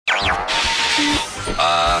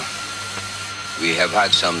We have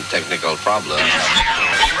had some technical problems.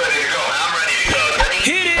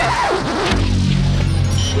 Hit it!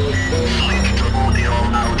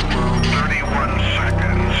 31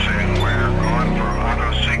 seconds and we're on for auto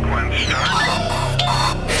sequence start.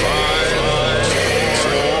 5, 4,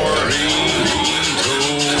 3,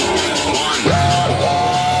 2,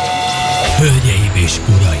 1. Hölgyeim és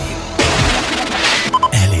uraim!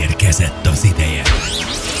 Elérkezett az ideje,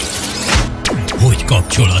 hogy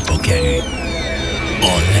kapcsolatba kerülj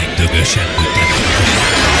a legdögösebb ütemettel.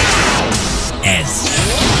 Ez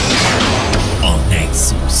a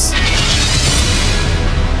Nexus.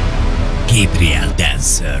 Gabriel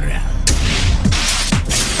Dancerrel.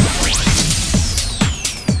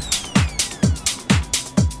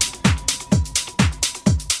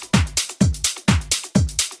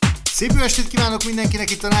 Szép jó estét kívánok mindenkinek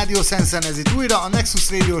itt a Rádió Senszen, ez itt újra a Nexus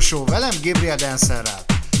Radio Show velem, Gabriel Dancerrel.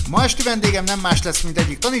 Ma esti vendégem nem más lesz, mint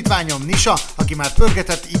egyik tanítványom, Nisa, aki már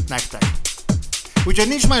pörgetett itt nektek. Úgyhogy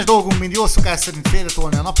nincs más dolgunk, mint jó szokás szerint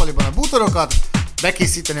félretolni a nappaliban a bútorokat,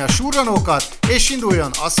 bekészíteni a surranókat, és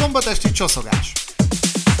induljon a szombatesti csoszogás.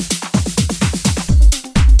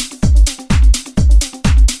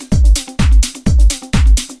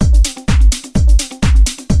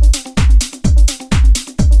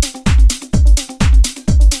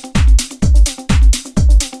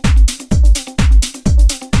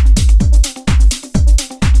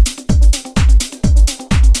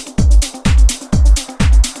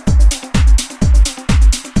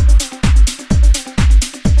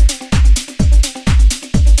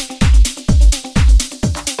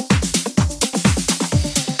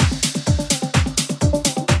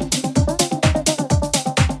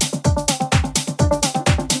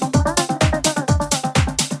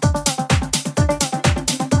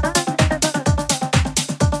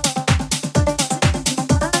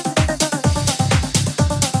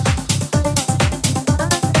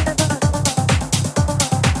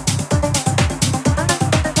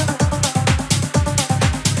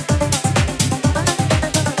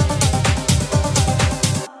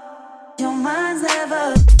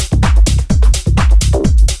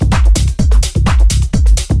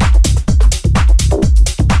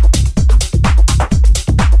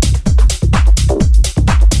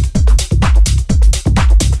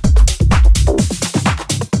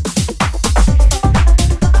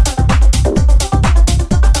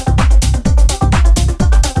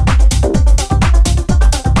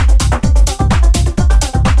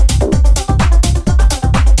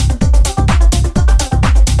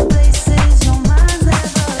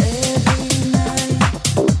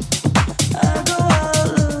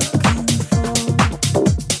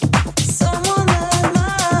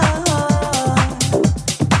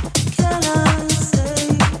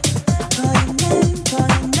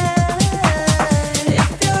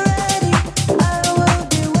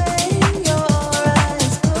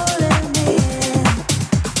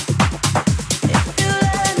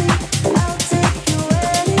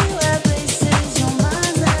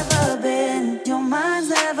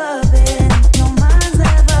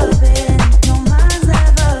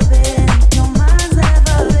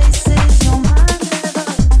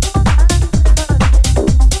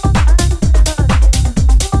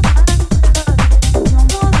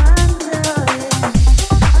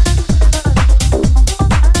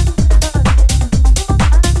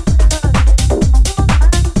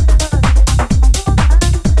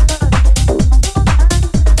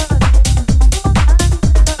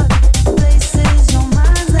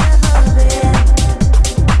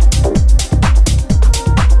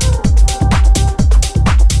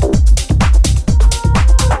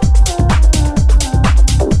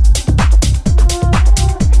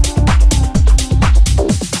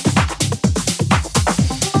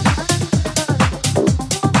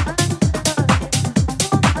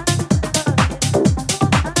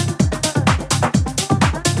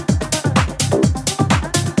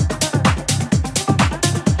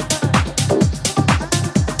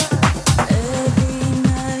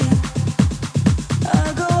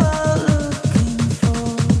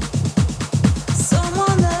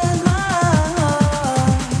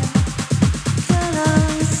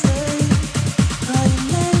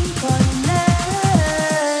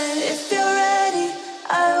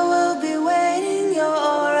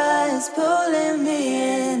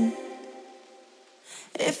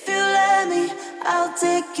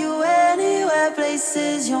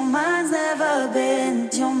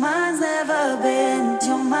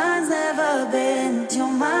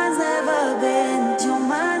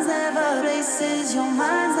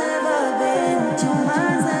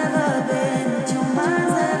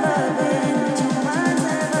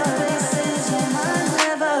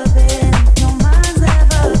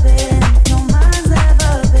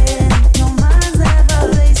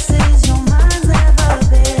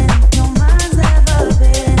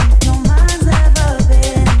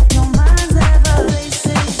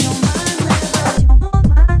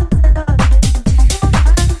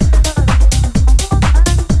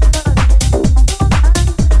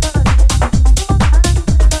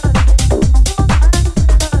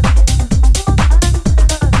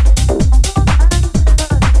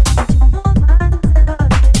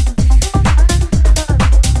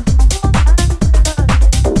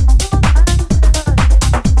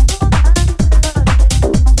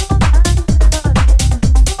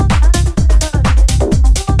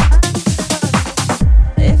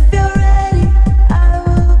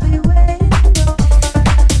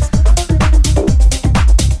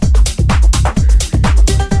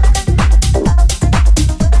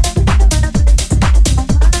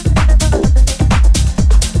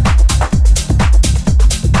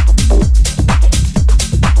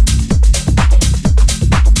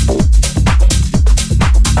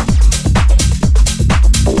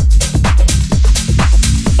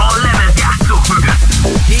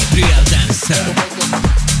 System.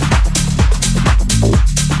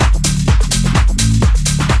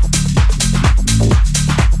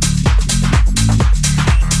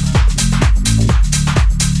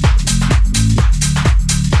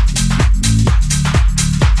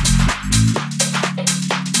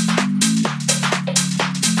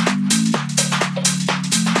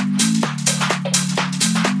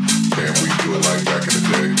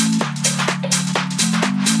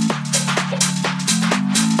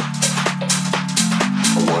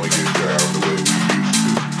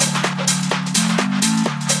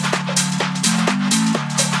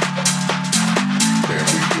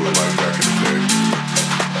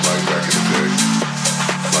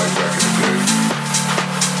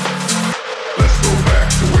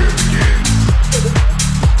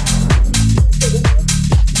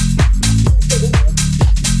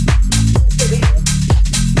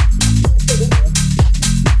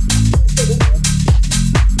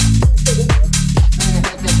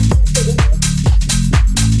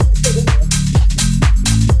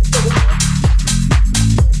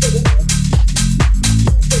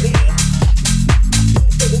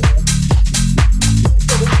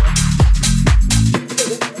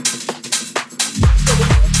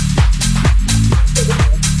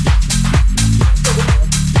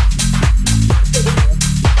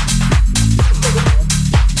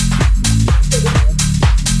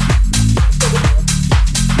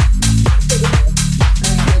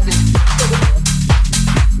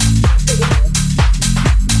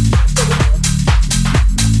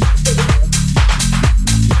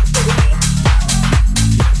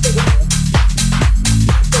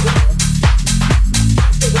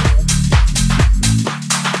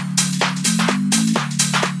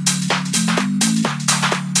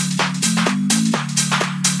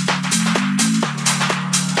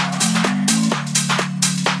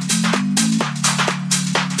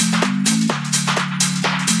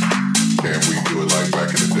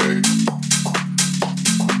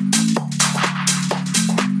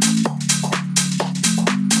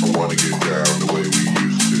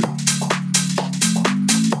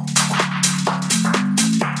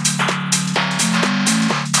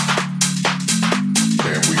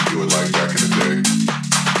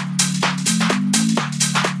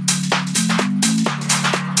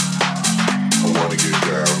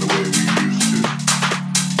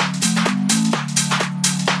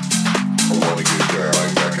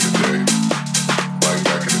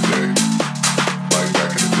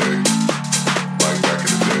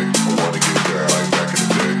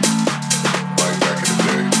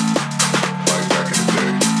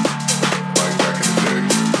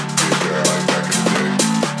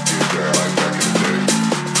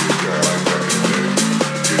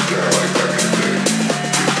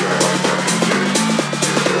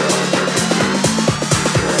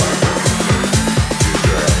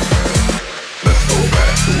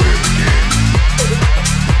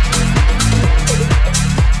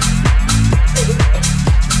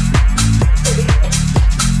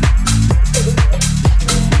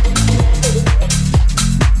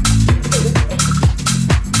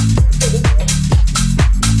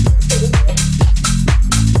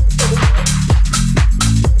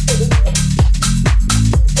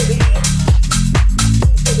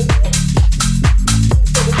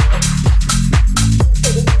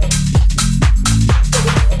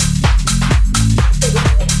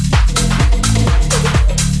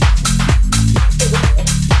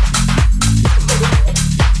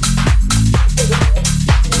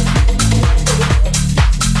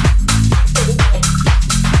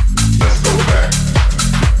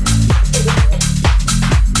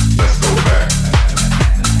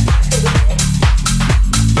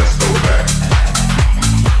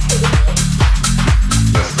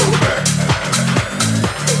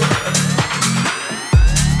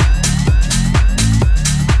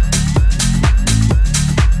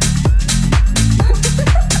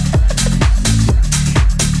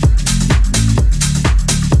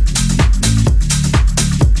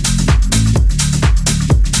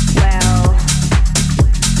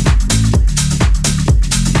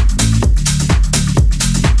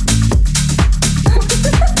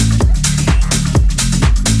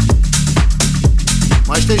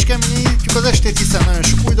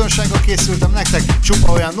 készültem nektek,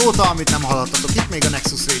 csupa olyan nóta, amit nem hallottatok itt még a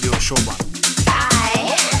Nexus Radio Show-ban.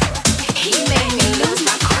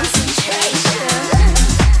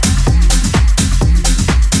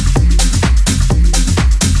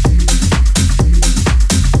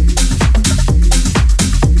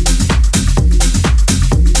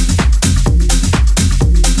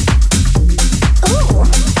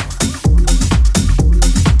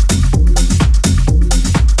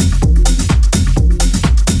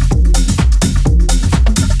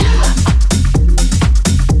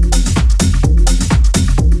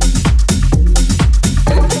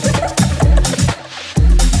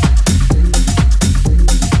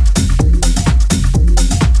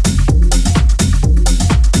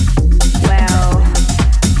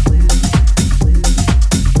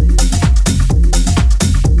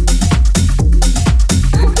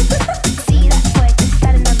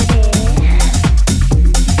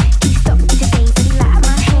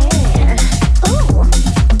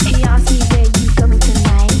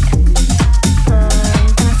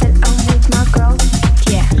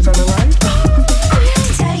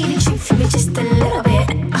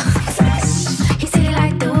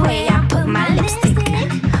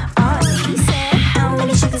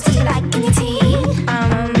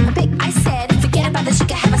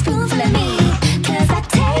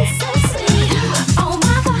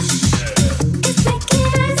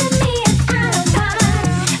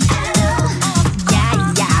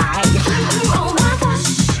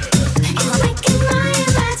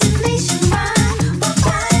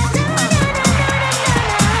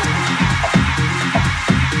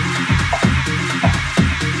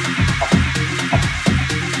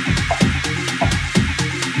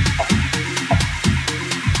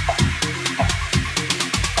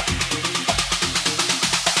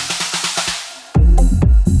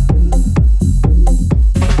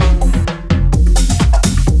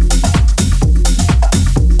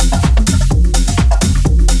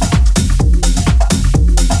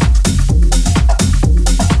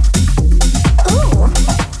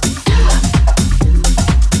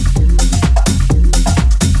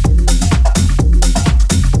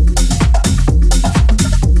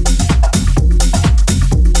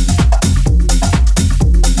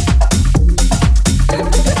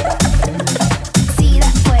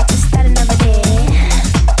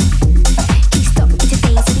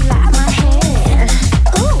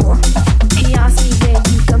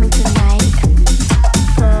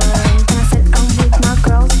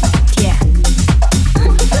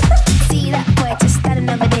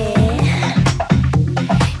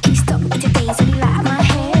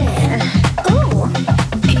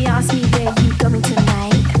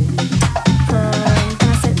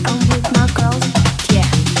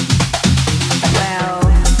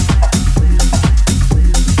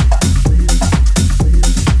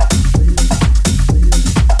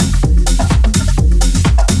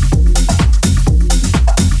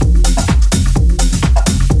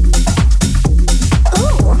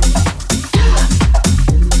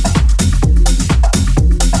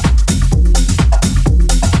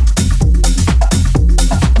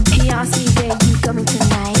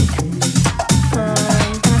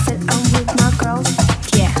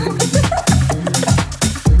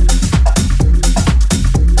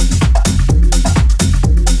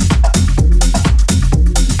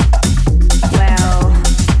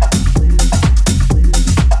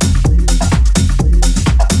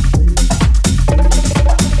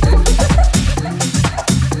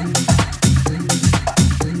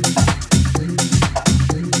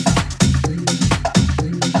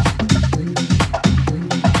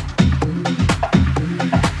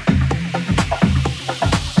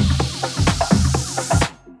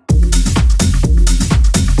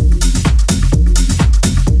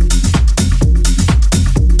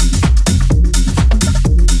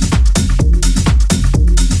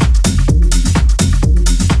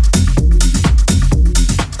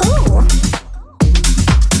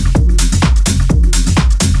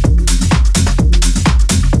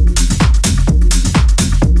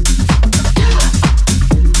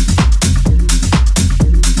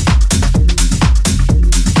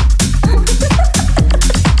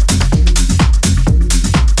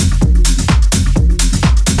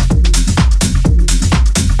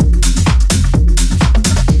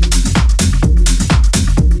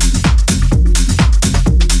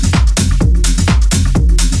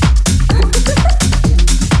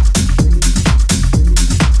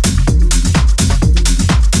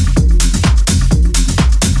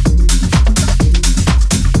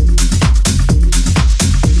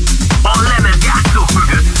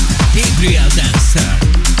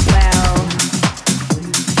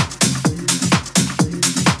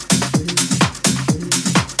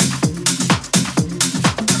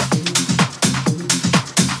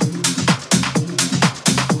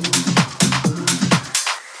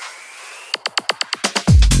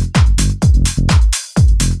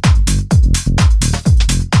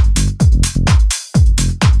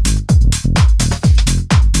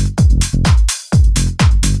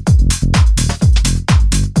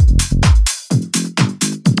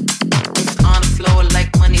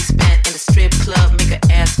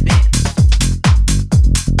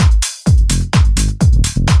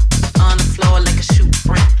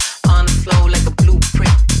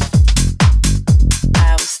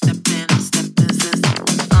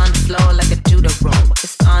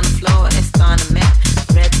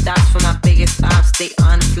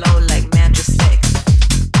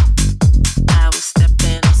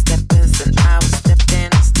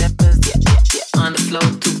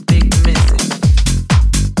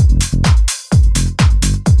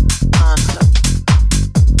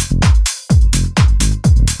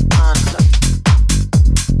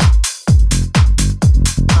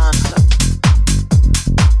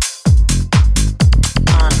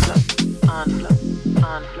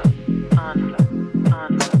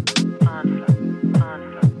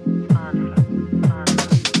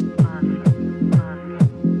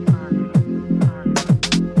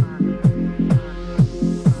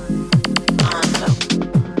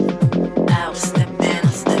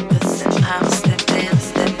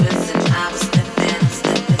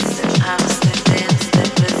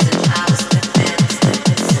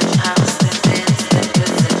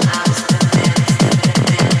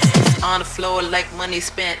 on the floor like money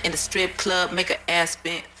spent in the strip club, make her ass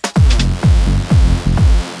bent.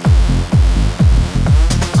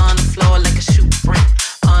 On the floor like a shoe print,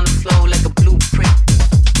 on the floor like a blueprint.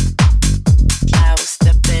 I was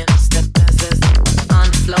stepping,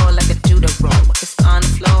 on the floor like a judo roll. It's on the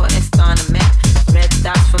floor, it's on the mat. Red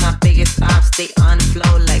dots for my biggest ops, stay on the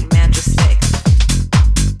floor like mattress sex.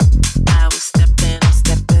 I was stepping,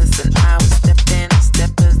 and I was stepping,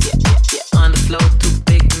 yeah, on the floor, too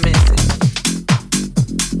big to miss it.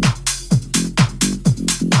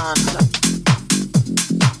 On the floor.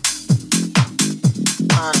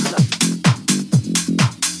 On the floor.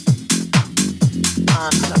 On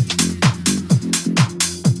the floor. On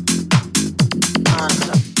the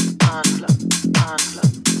floor. On the floor.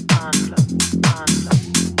 On the floor. On the floor.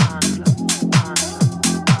 On the floor. On the floor.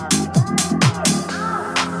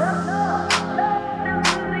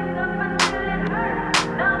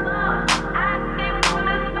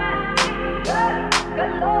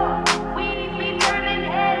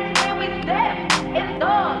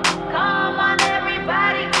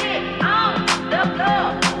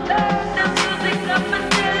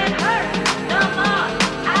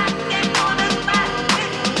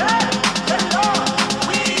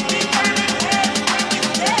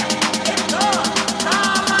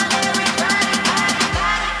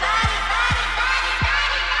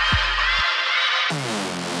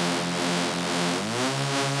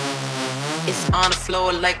 On the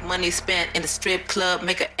floor like money spent in the strip club,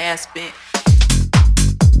 make her ass bent.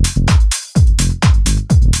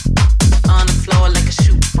 On the floor like a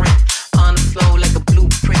shoe print, on the floor like a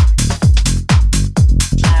blueprint.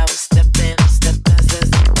 I was stepping,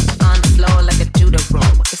 on the floor like a judo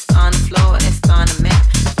roll. It's on the floor, it's on the mat.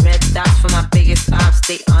 Red dots for my biggest ops,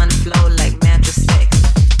 stay on the floor like mattress sex.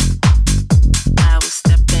 I was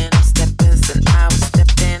stepping, and I was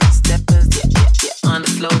stepping, yeah, on the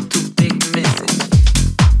floor, too big to miss it.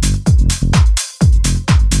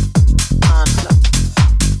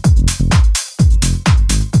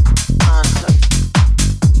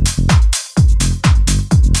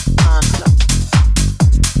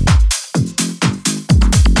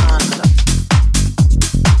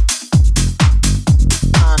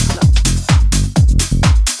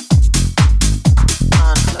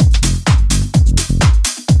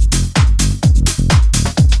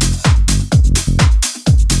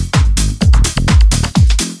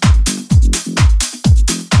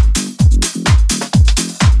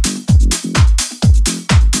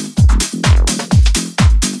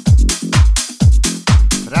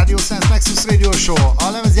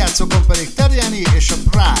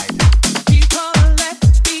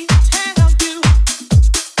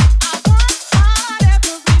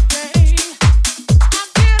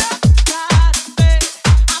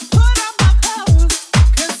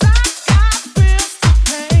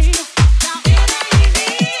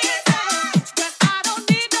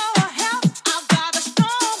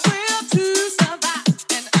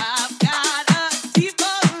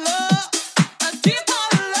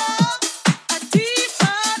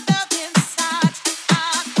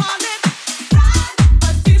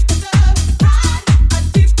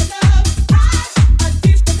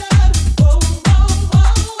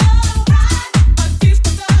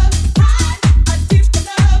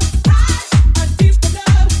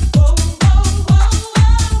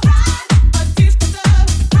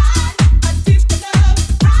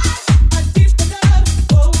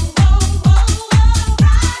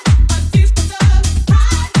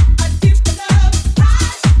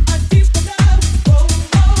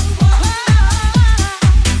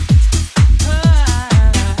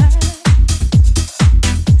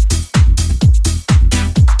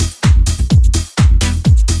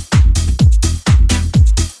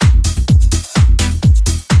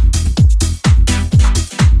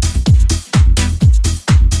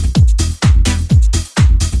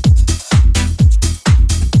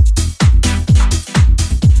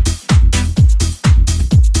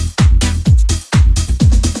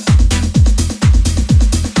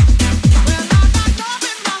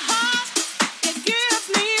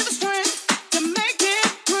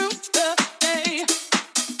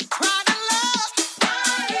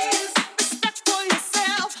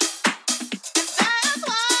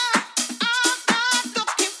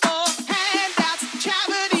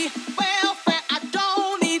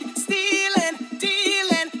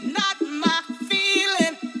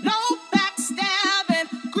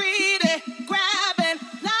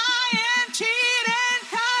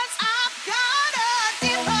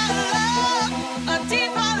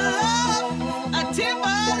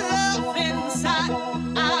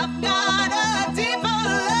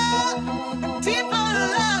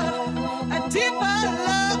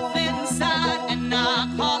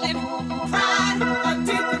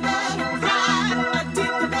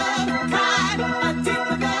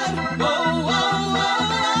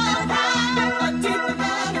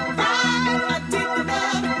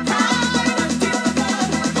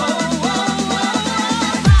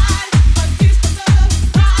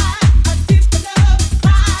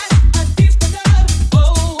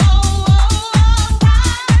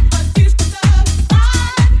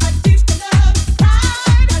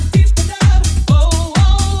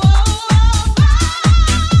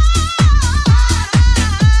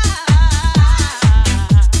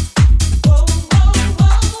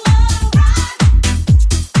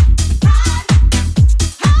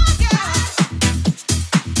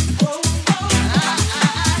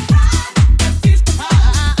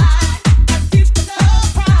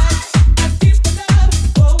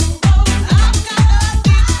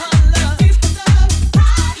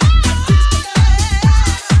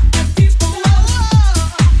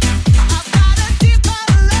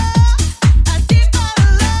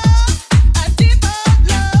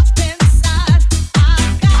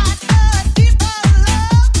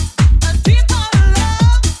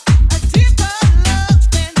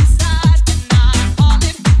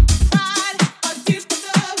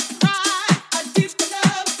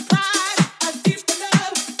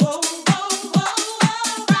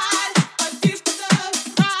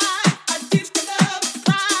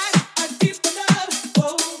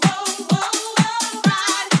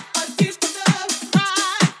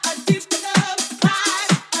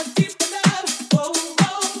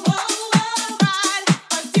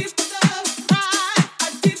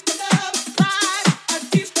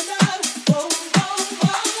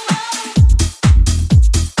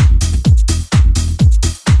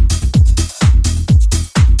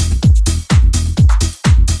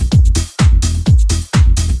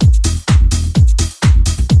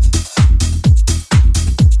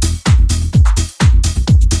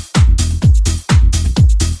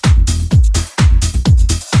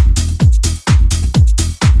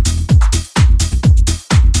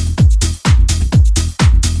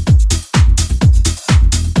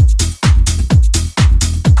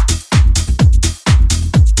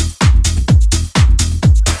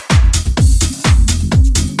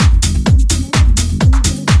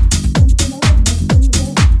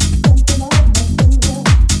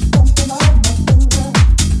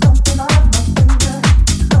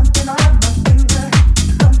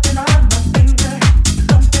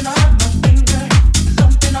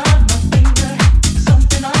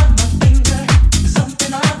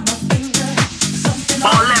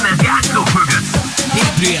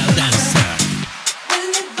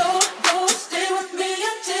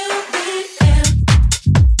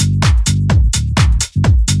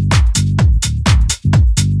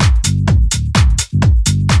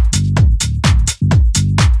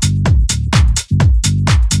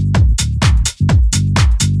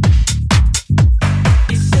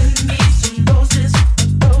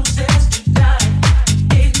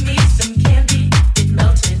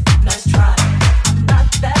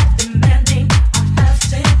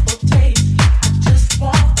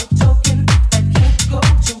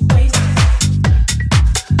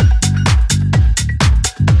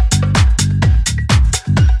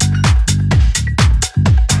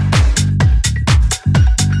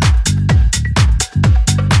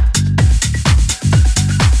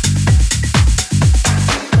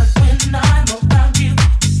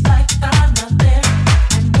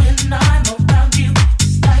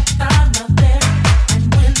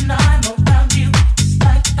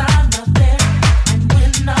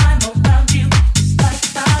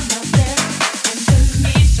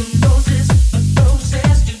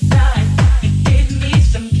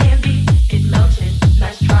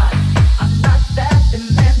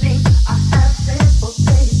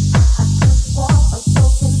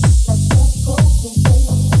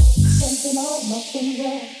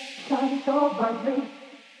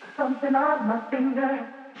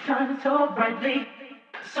 so brightly.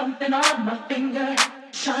 Something on my finger,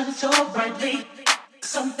 shining so brightly.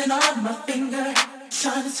 Something on my finger,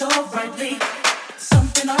 shining so brightly.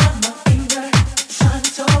 Something on my finger, shining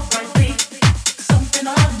so brightly. Something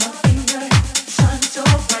on my finger, shining so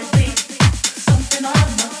brightly. Something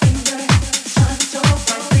on my finger, shining so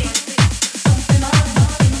brightly. Something on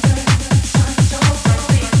my finger, shining so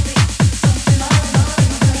brightly. Something on my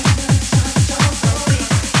finger, shining so brightly.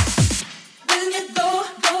 When you go,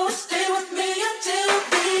 stay with me until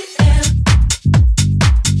the end.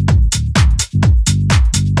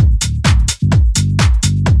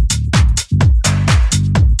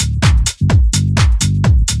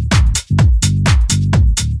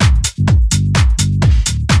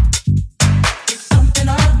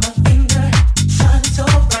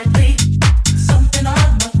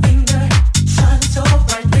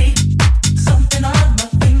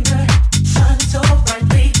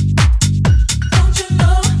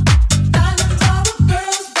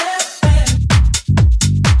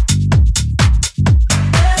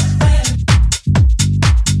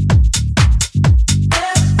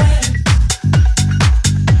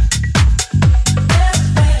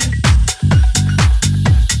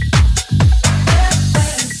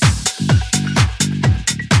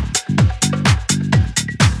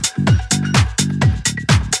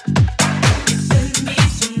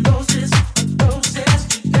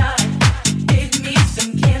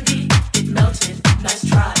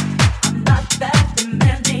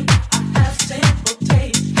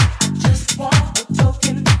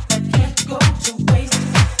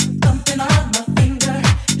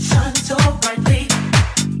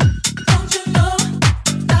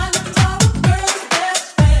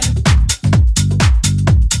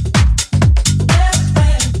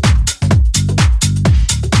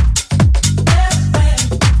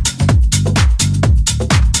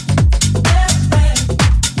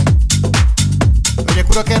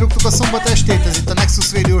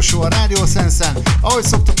 Show a Rádió Sensen. Ahogy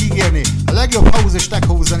szoktuk ígérni, a legjobb house és tech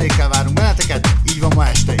house zenékkel várunk benneteket, így van ma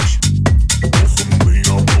este is.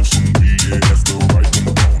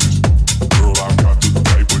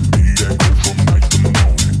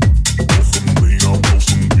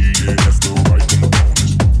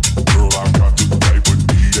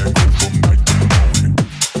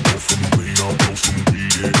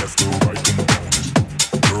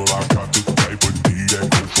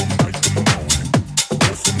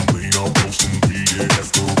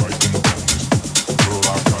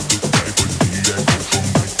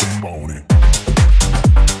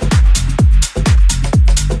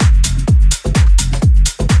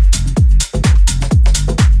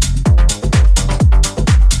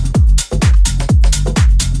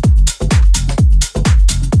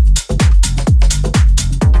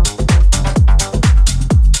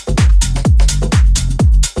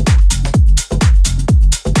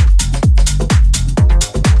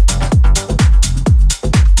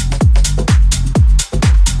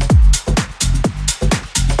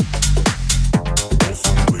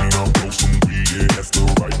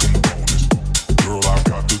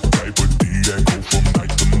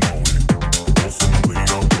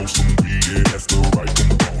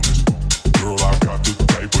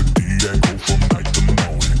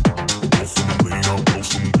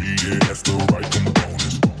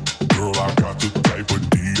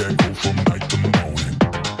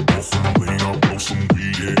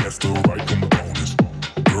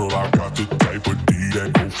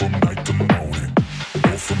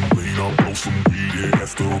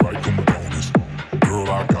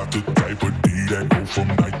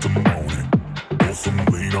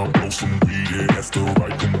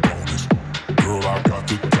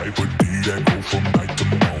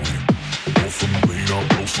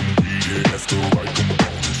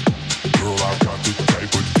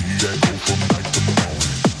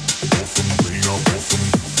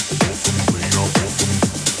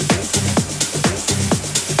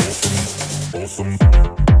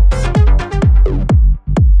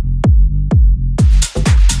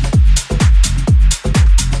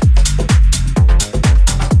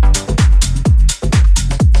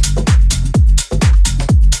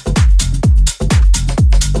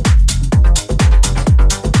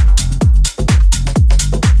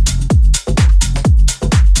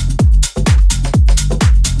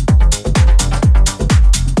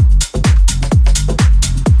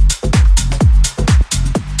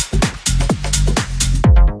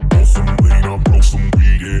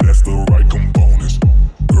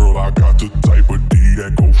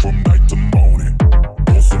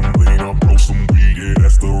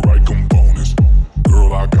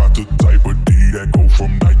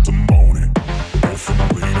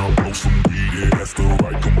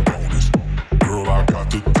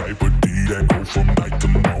 from night to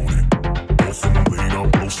morning. Blow some lean, I'll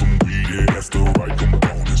blow some weed, yeah, that's the right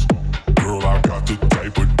components. Girl, I got the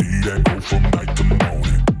type of D that go from night to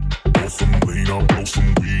morning. Blow some lean, I'll blow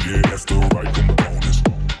some weed, yeah, that's the right components.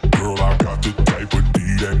 Girl, I got the type of D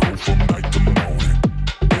that go from night to morning.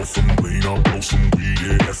 Blow some lean, I'll blow some weed,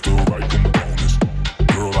 yeah, that's the right components.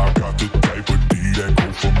 Girl, I got the type of D that go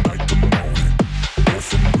from night to morning. Blow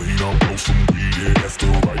some lean, I'll blow some weed, yeah, that's the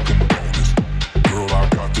right components. Girl, I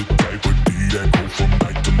got the type of D that go from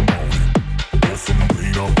night to morning. Blow some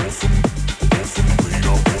lean, I'll blow some lean,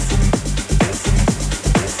 I'll blow some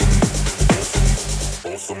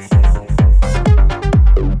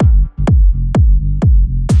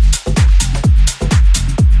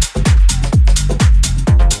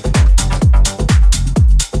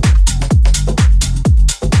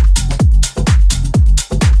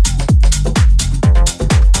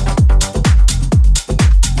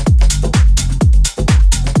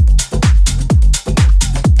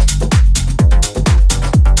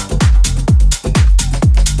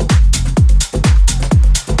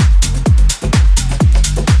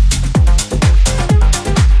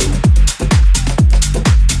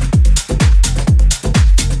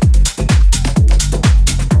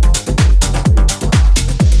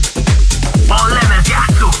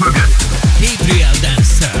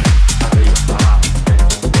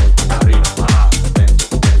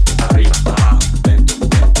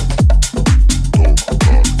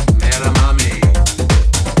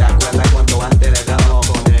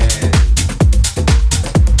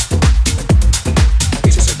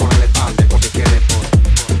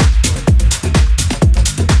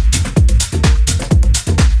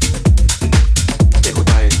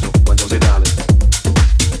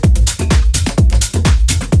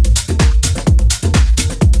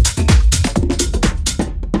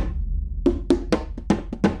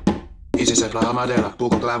tú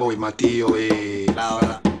con clavo y martillo y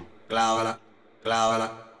clávala, clávala,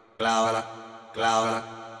 clávala, clávala, clávala,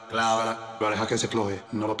 clávala. Lo deja que se floje,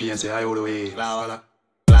 no lo piense, hay oro y clávala,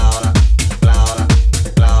 clávala, clávala,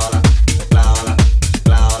 clávala, clávala,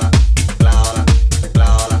 clávala, clávala,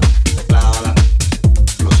 clávala, clávala.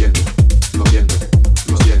 Lo siento, lo siento,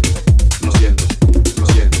 lo siento, lo siento, lo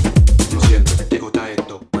siento, lo siento. ¿Te gusta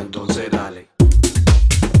esto? Pues entonces dale.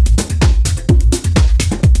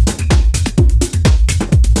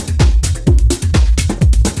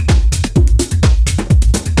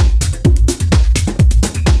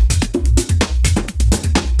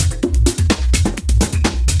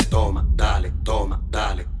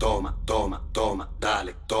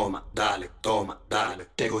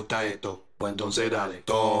 ¿Te gusta esto? Pues entonces dale.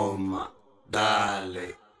 Toma,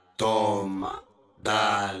 dale, toma,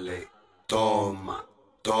 dale, toma,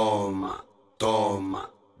 toma, toma,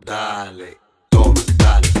 dale, toma,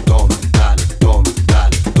 dale, toma, dale, toma,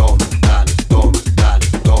 dale, toma, dale, toma, dale,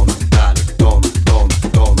 toma, dale, toma, toma,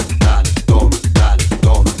 toma, dale, toma, dale,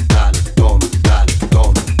 toma, dale, toma, dale,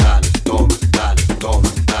 toma, dale, toma, dale, toma,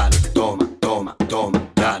 dale, toma, toma, toma,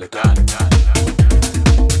 dale, dale, dale.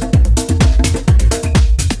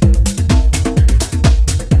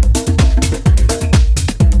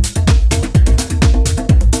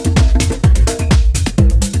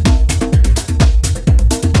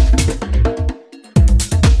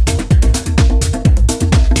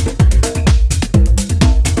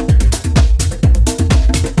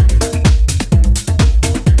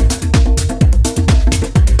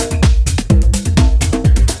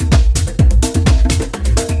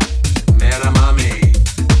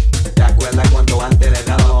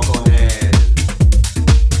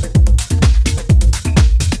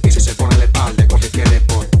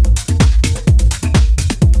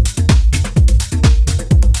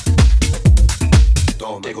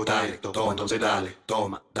 Dale,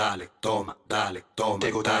 toma, dale, toma, dale, toma,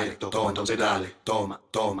 te gusta esto, toma, entonces dale, toma,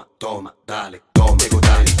 toma, toma, dale, toma, te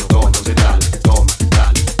gusta esto, toma, entonces dale, toma,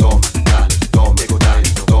 dale, toma, dale, toma, te gusta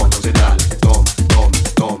esto, toma, entonces dale, toma, toma,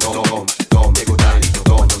 toma, toma, toma, te gusta esto,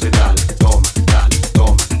 toma, entonces dale, toma, dale,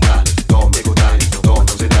 toma, dale, toma, te gusta esto, toma,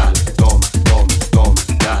 entonces dale, toma, toma, toma,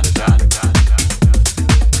 dale, dale, dale.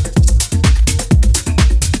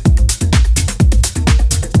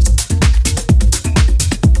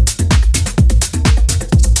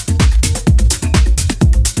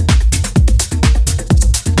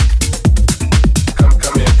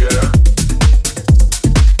 Come here, girl.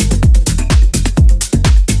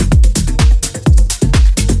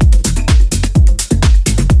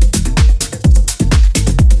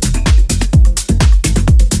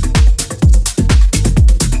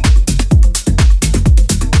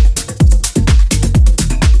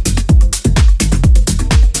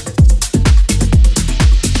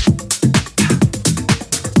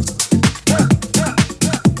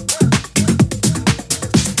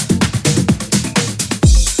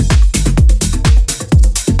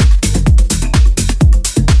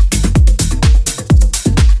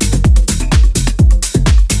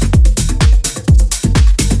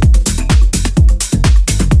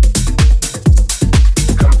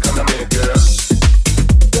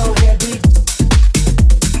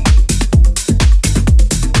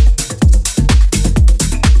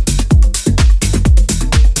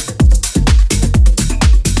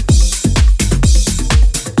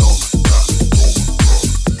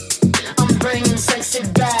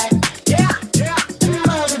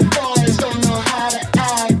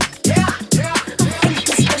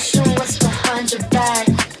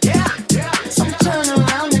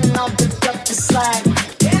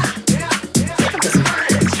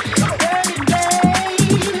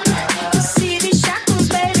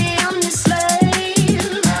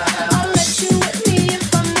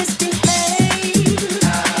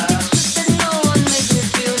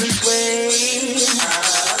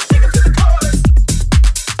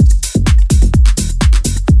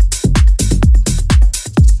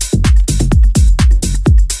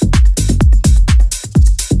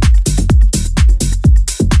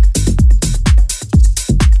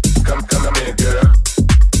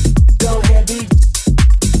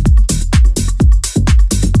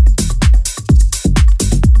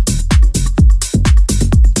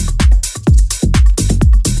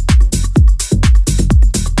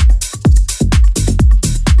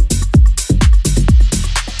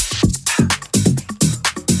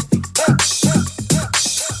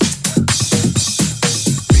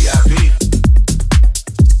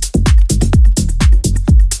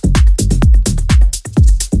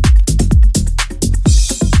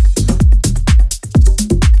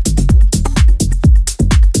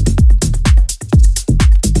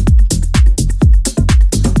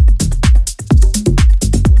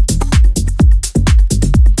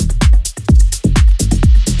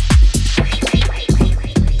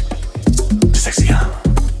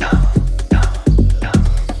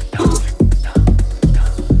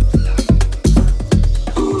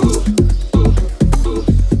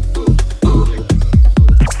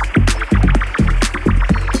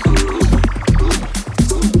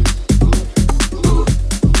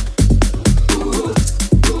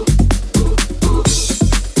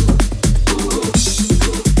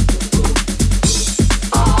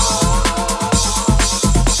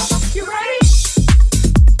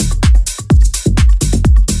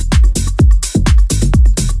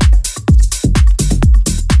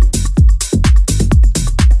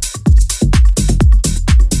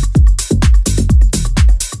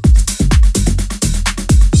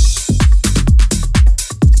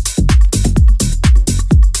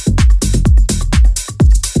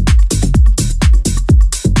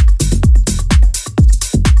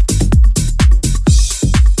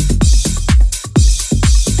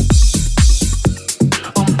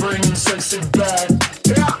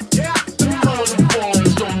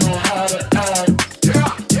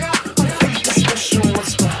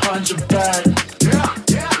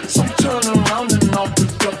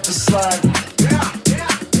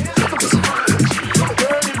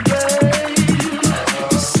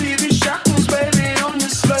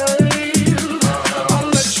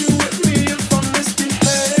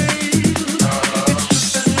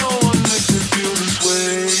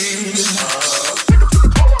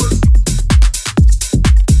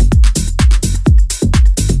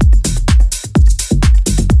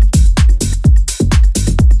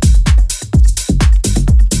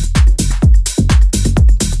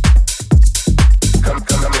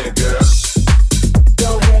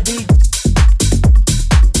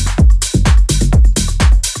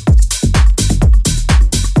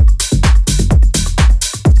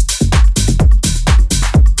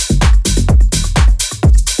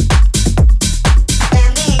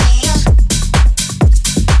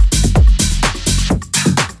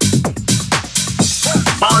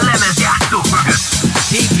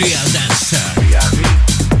 Gabriel Dancer.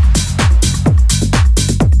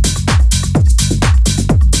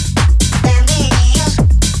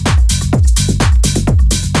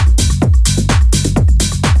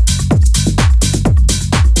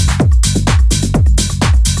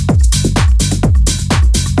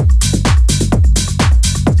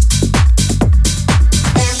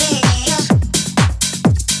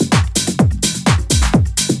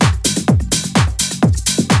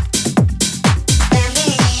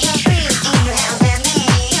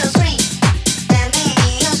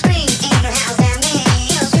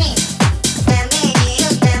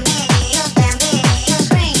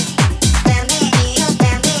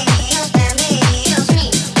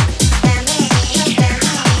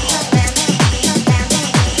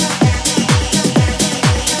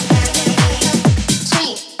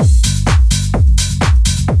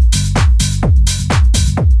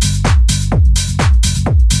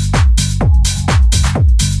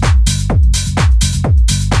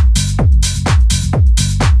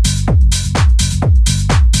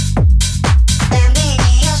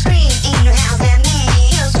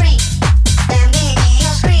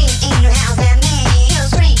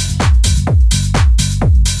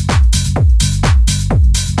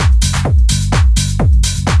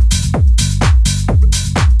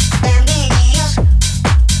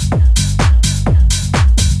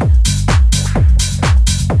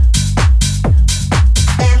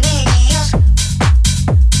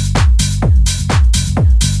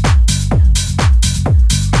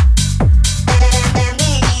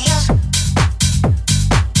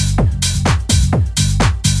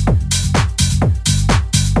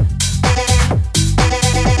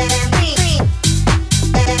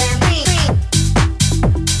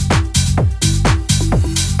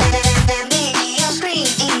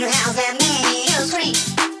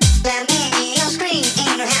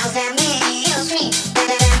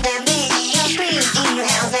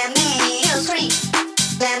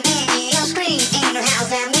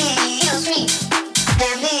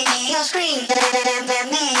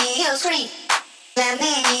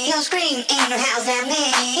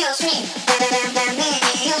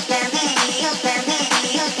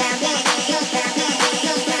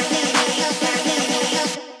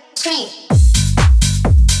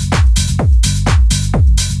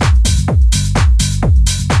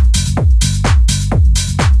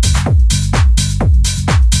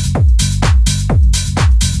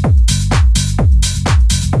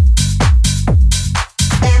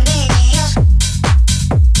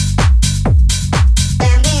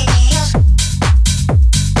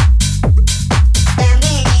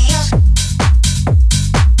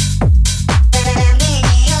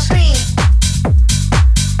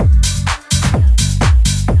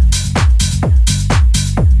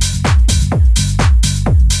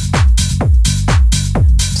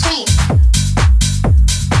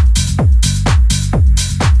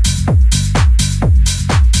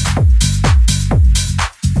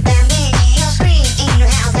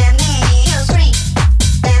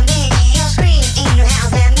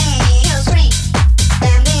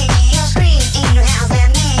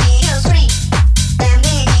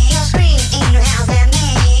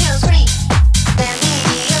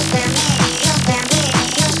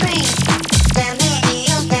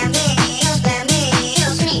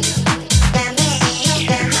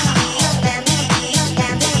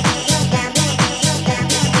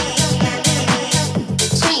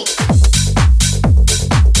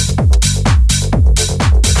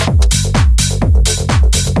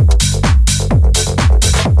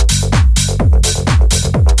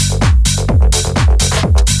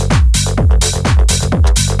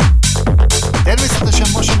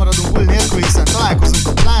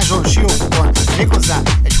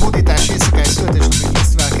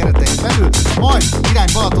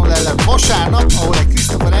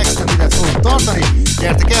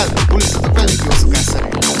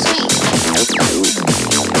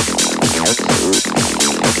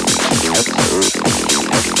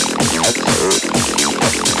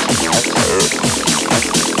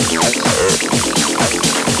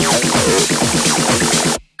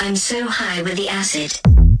 I'm so high with the acid.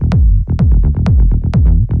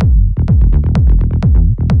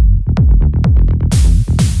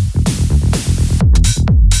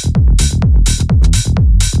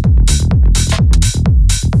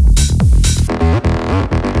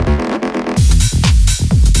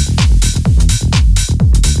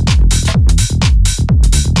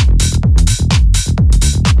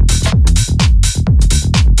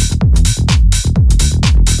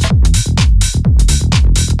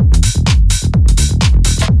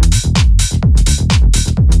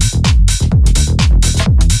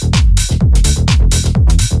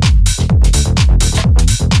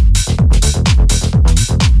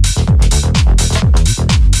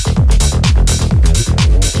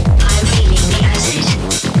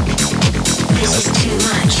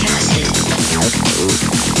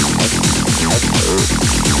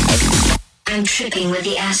 tripping with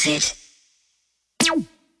the acid.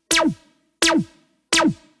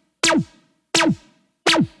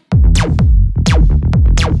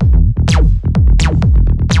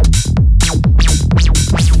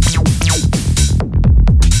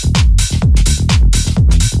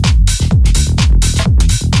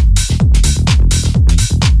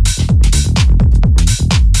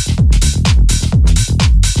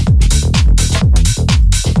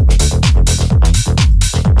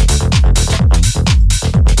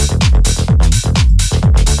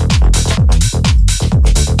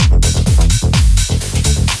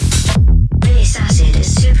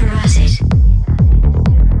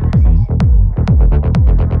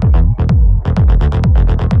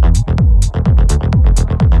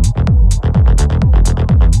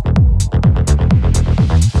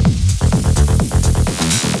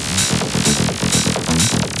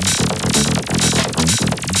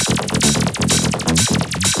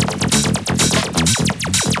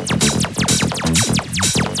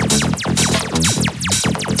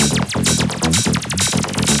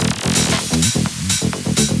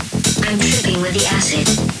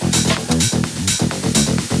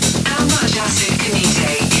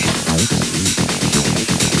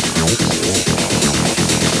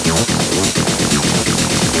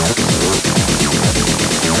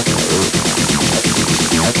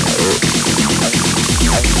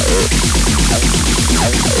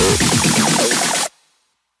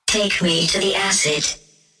 Take me to the acid.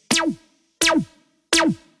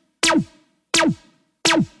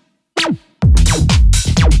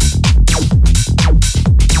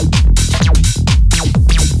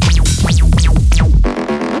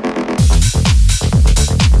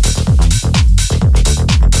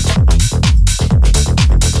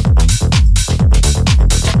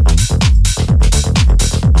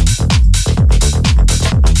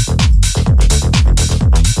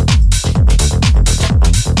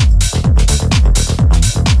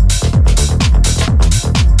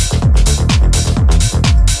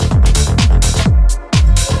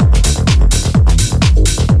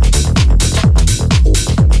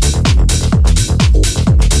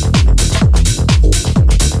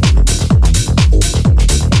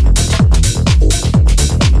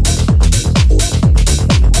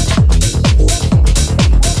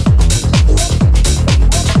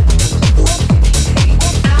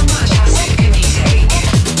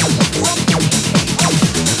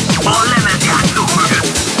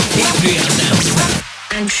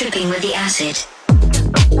 I'm tripping with the acid.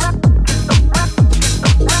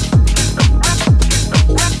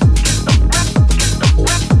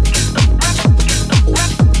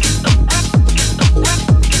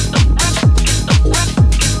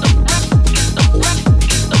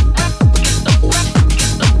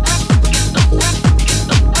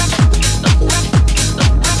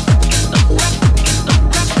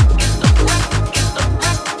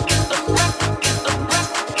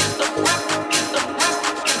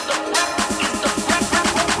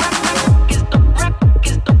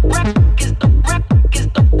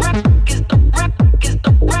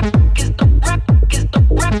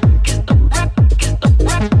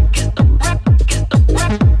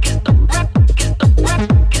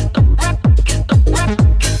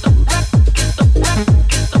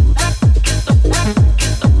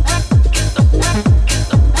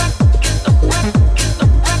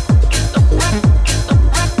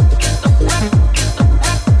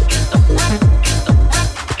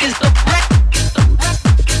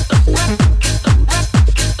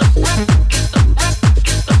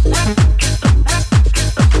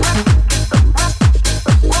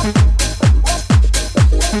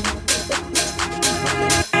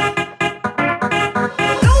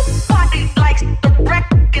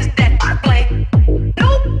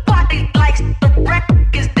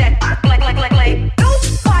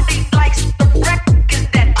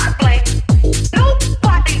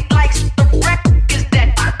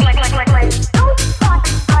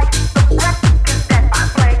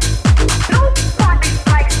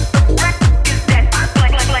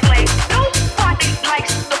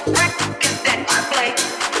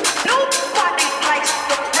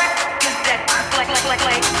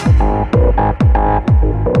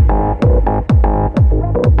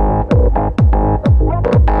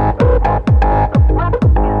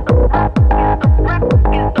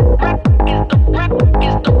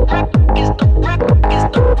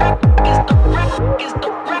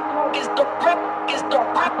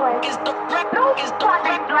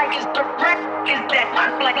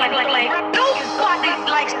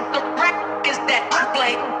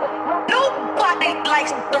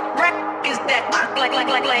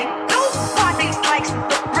 Nobody likes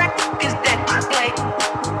the wreck is that I play.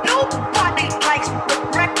 Nobody likes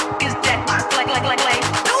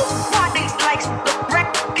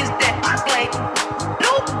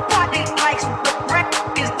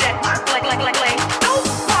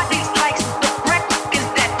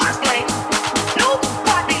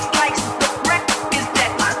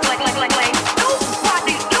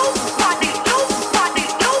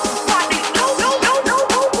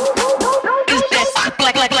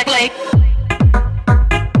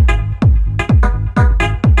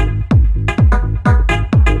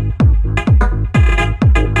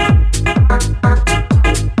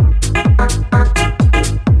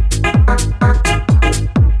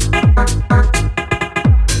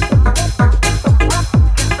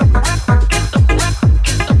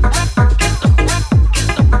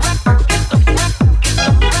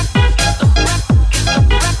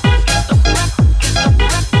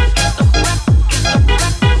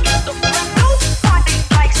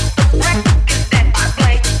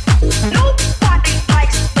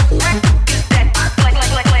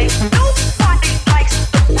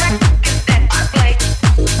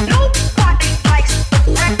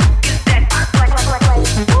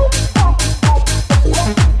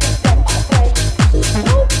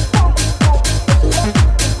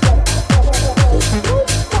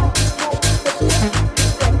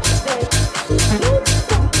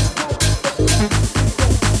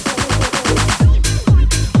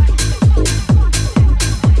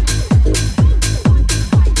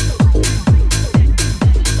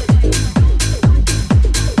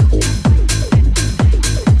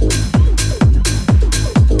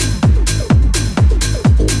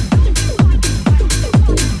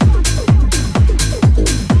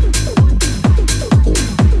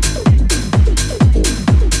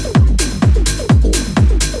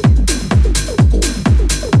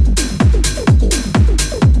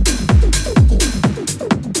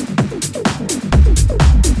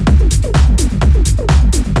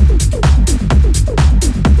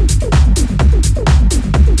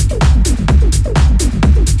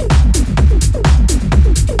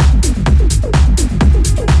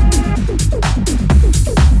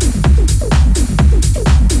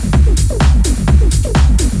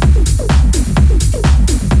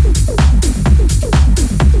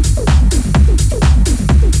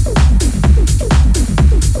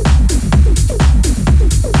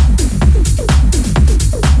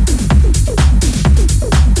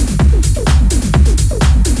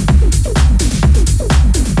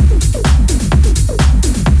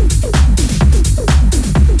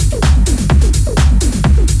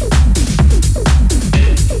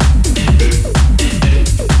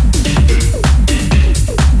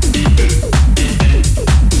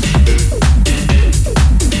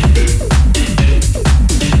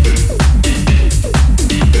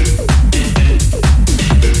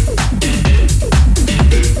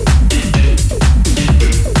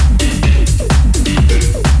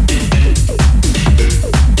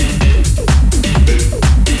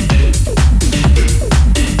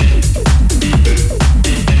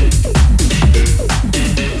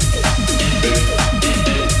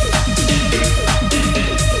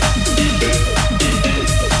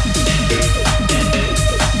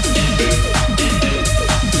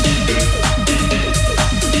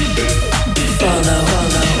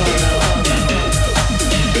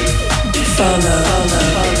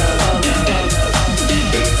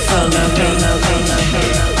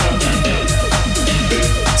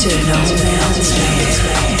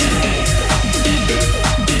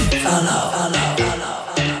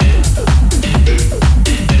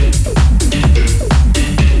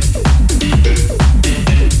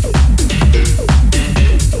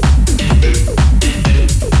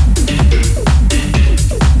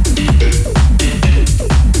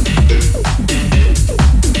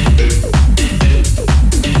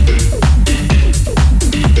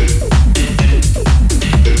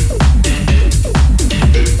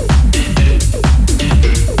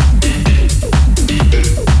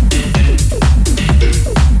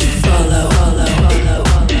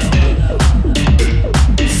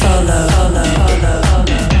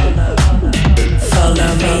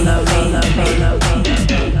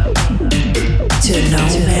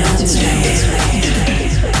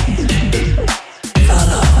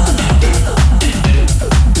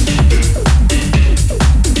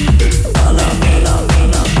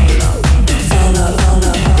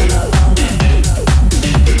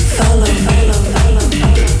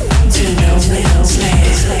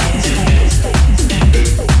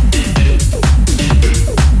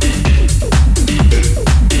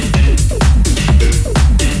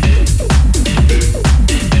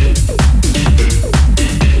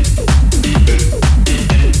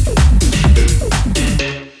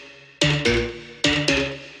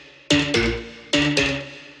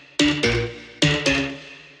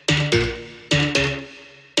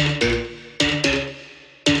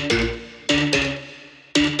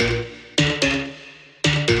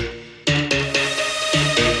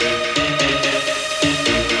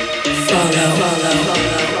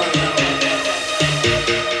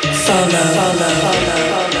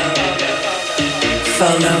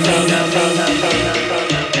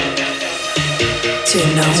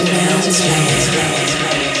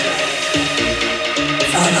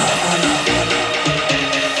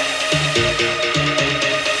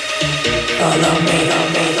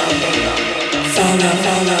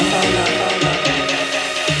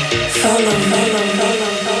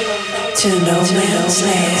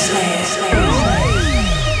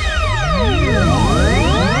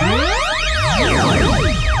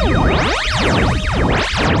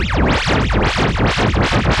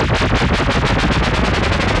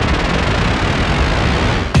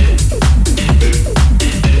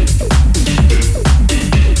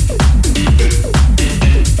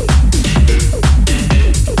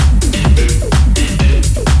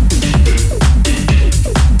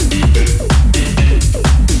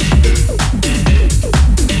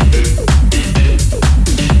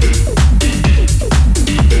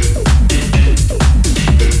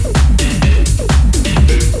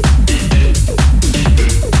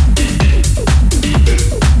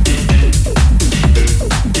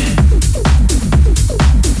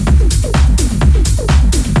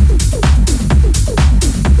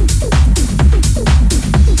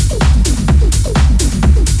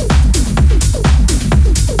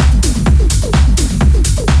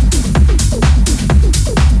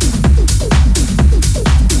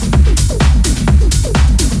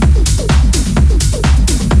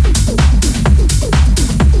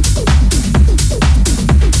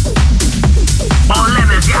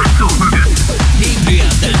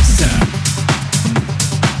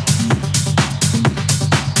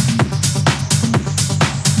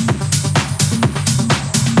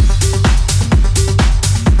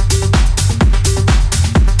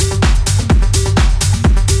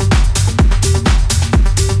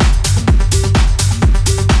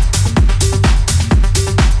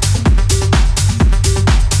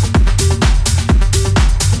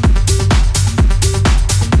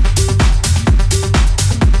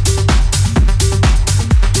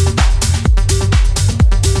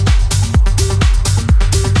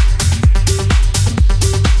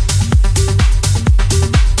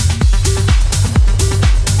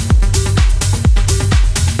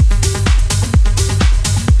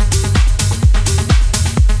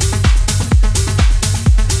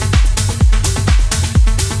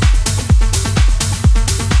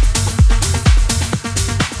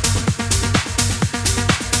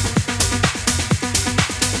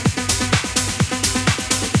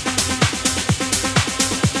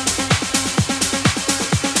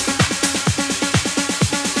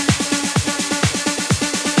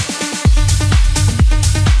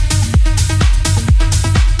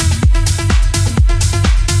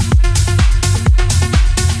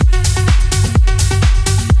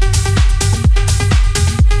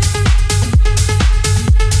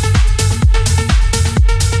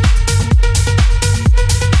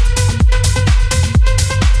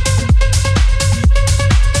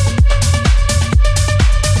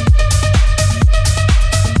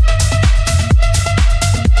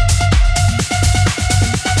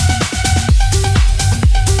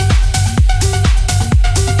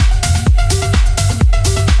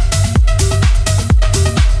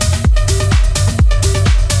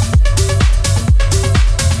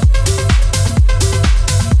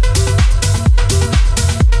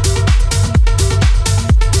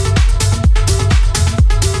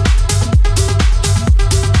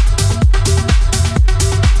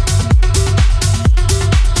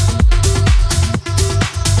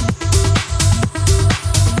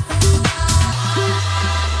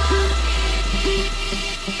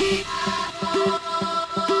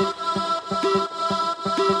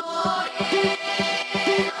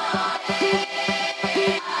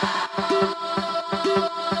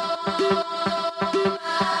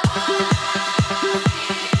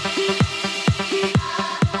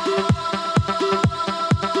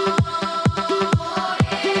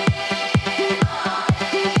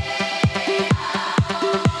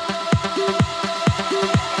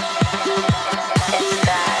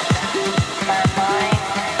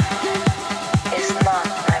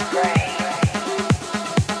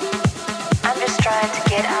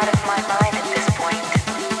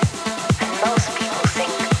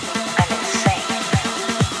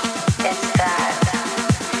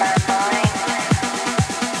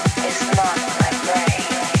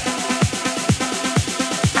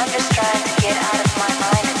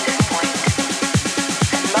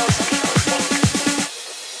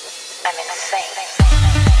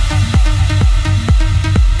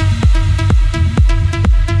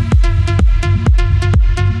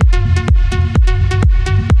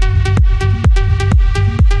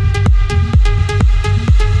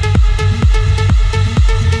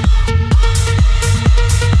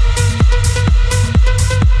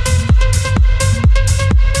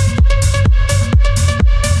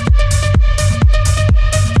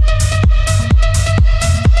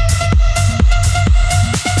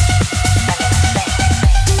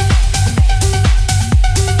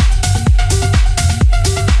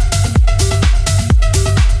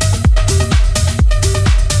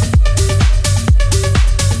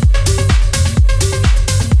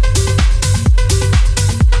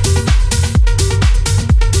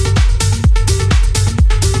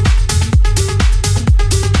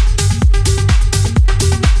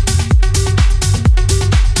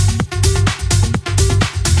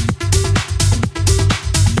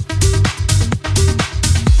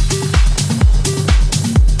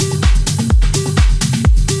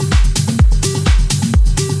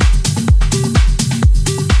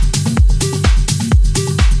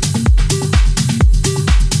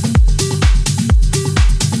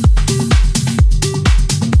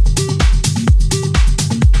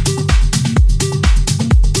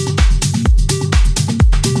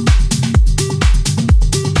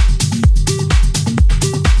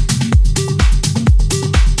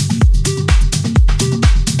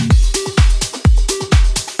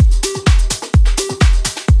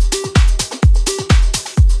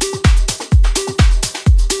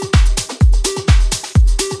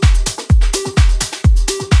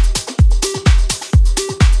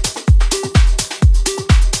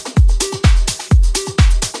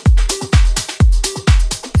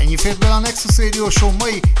fért bele a Nexus Radio Show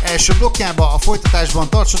mai első blokkjába, a folytatásban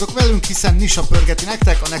tartsatok velünk, hiszen Nisa pörgeti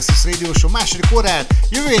nektek a Nexus Radio Show második óráját.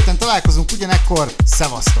 Jövő héten találkozunk ugyanekkor,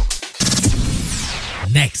 szevasztok!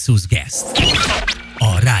 Nexus Guest,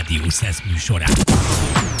 a Rádió Sense műsorán.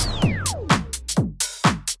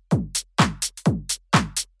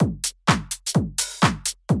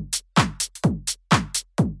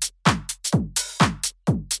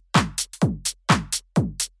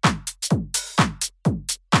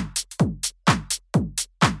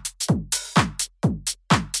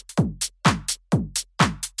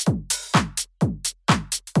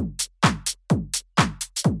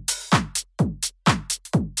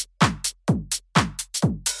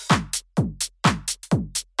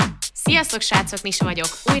 Sziasztok srácok, Nisa vagyok,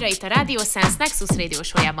 újra itt a Radio Sense Nexus Radio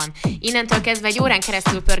show-jában. Innentől kezdve egy órán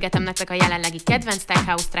keresztül pörgetem nektek a jelenlegi kedvenc tech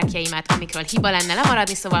house trackjeimet, amikről hiba lenne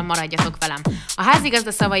lemaradni, szóval maradjatok velem. A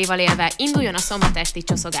házigazda szavaival élve induljon a szombat esti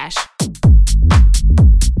csoszogás.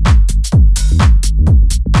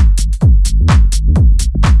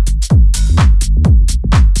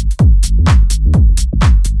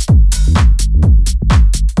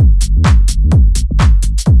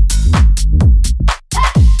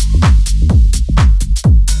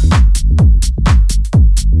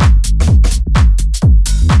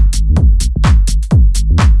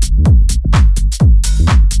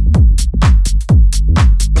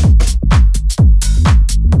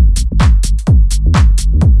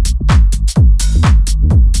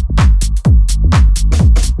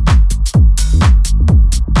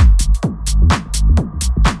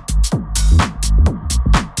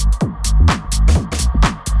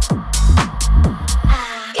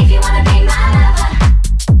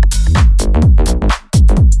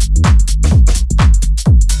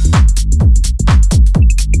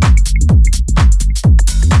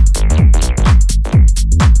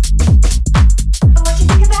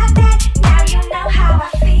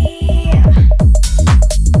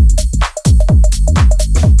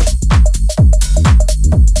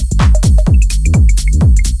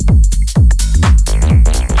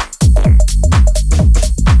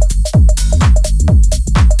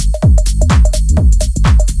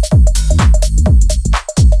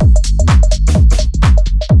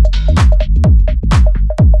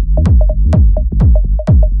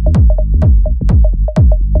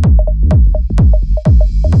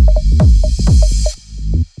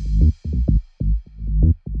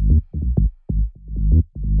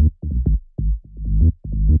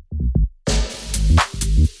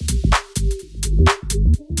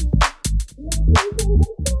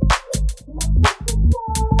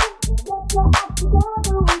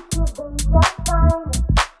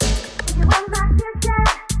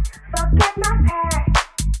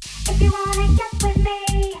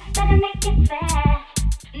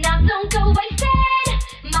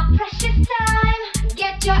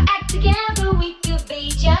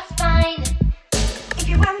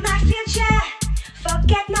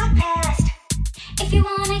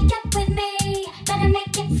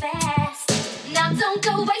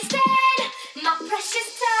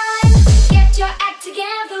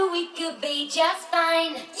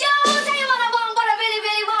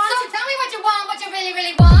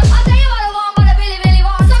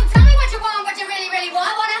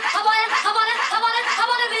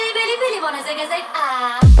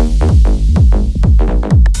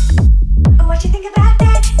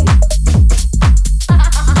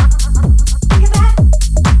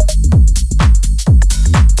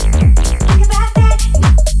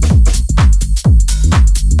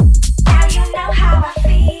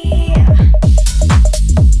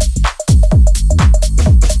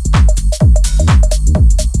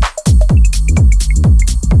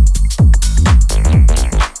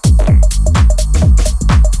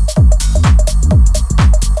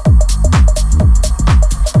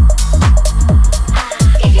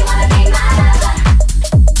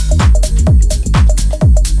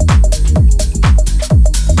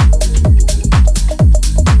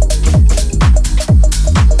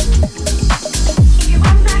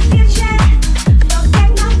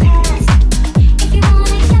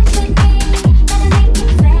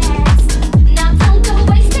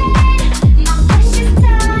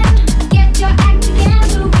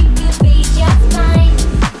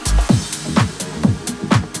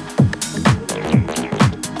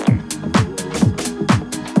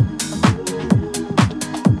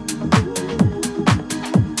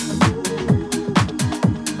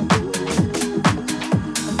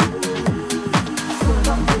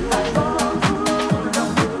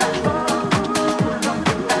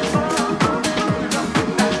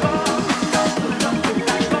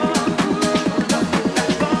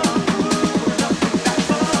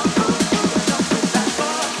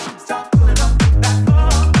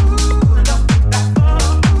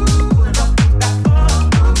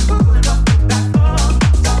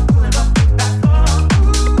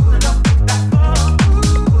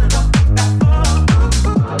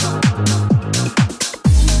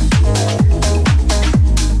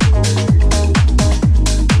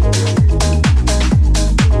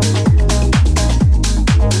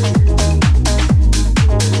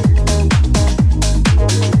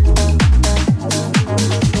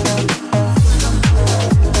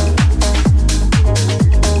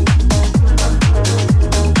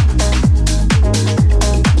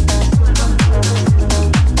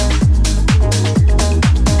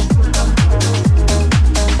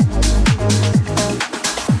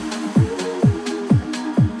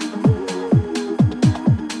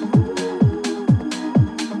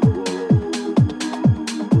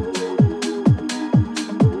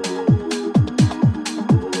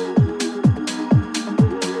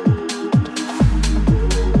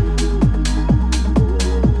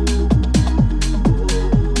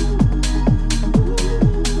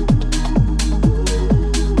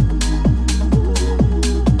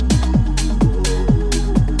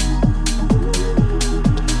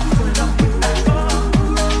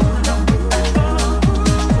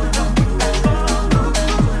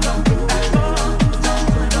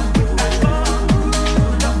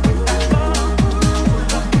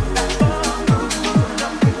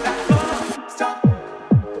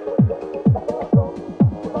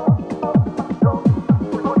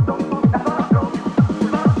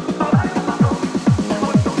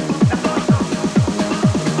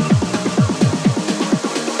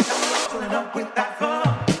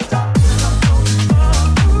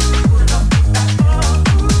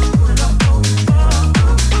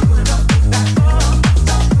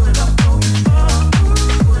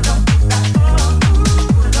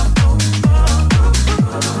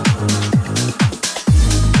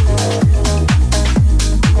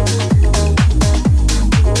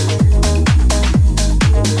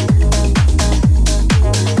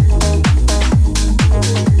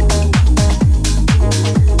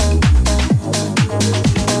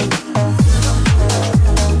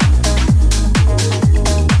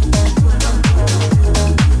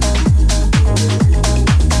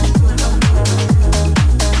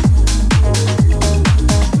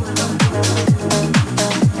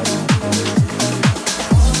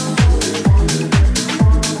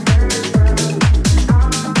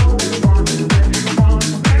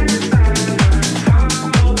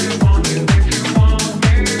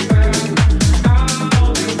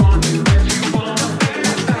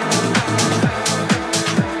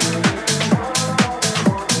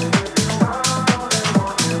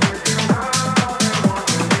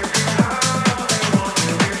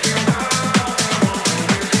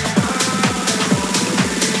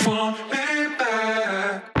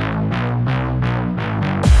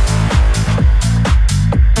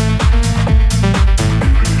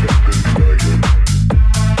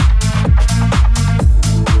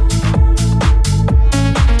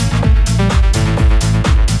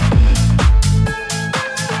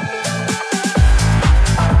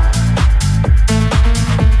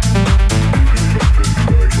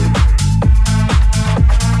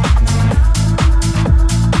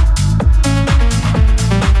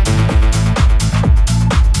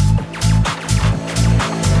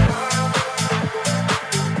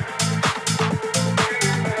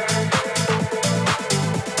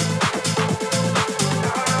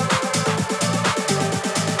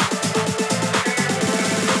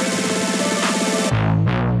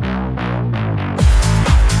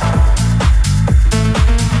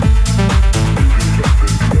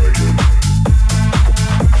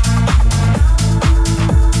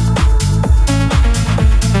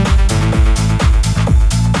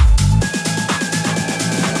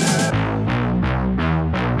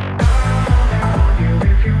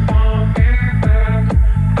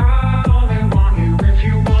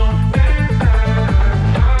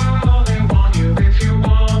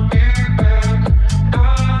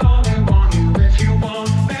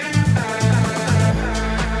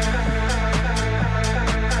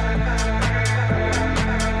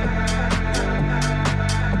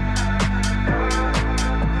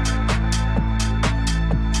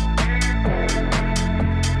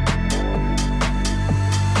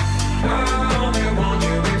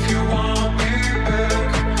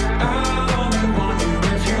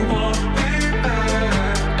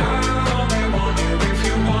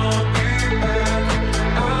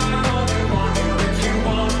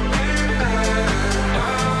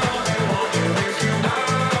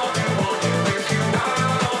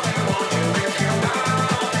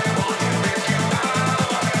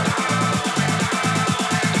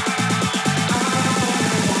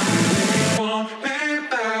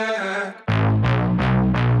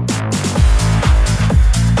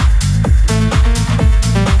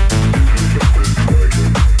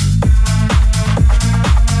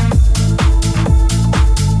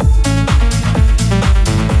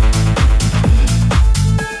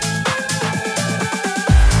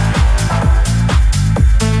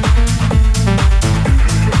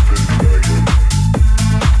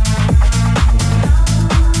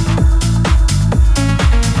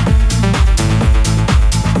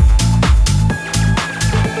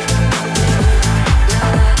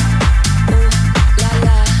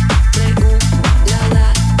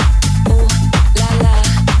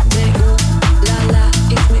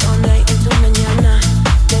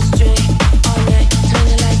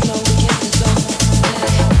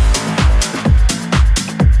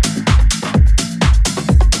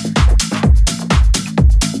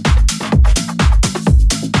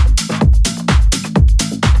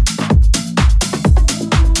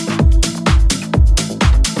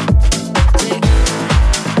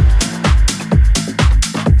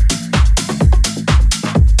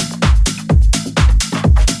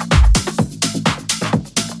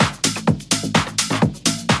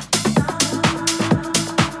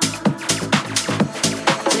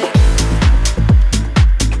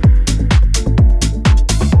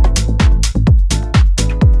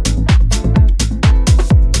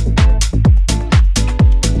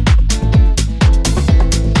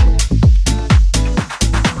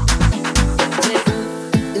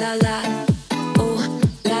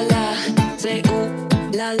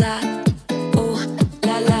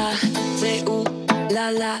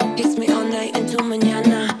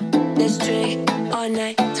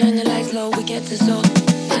 the lights low, we get to so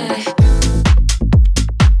high.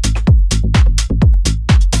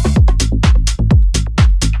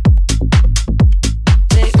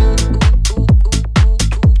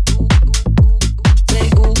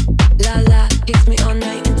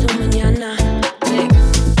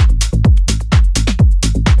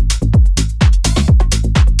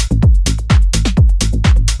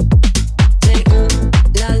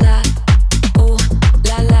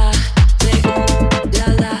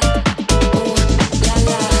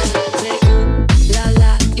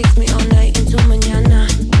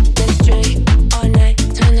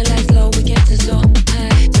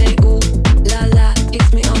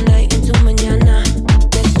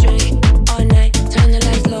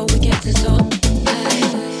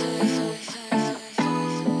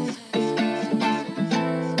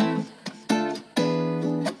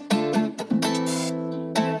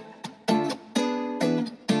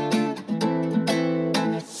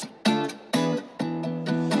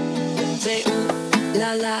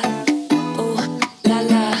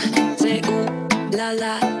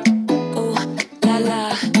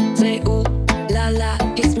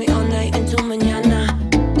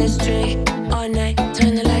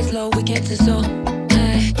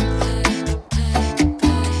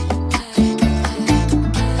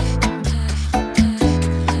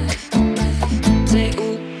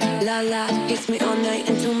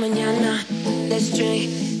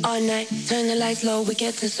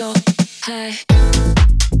 So high.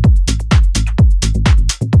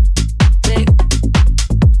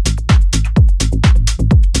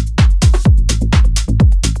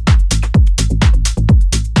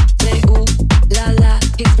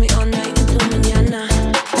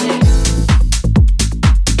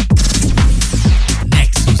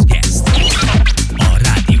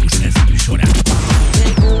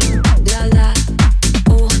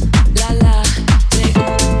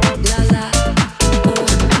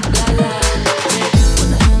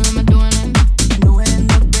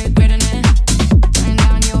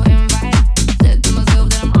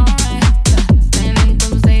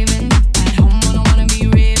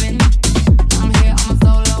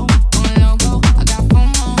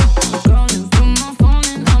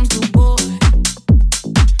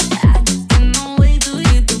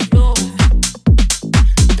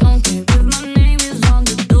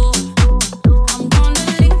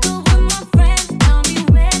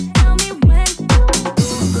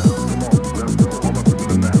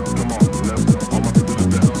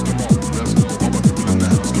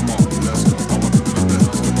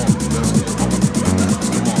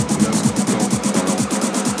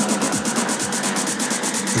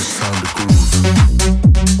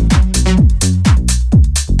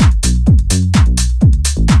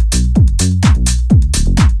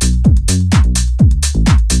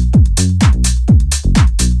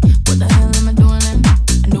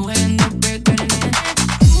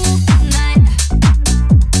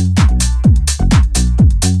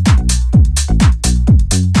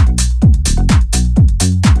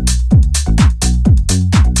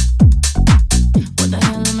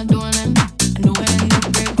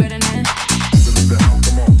 Down.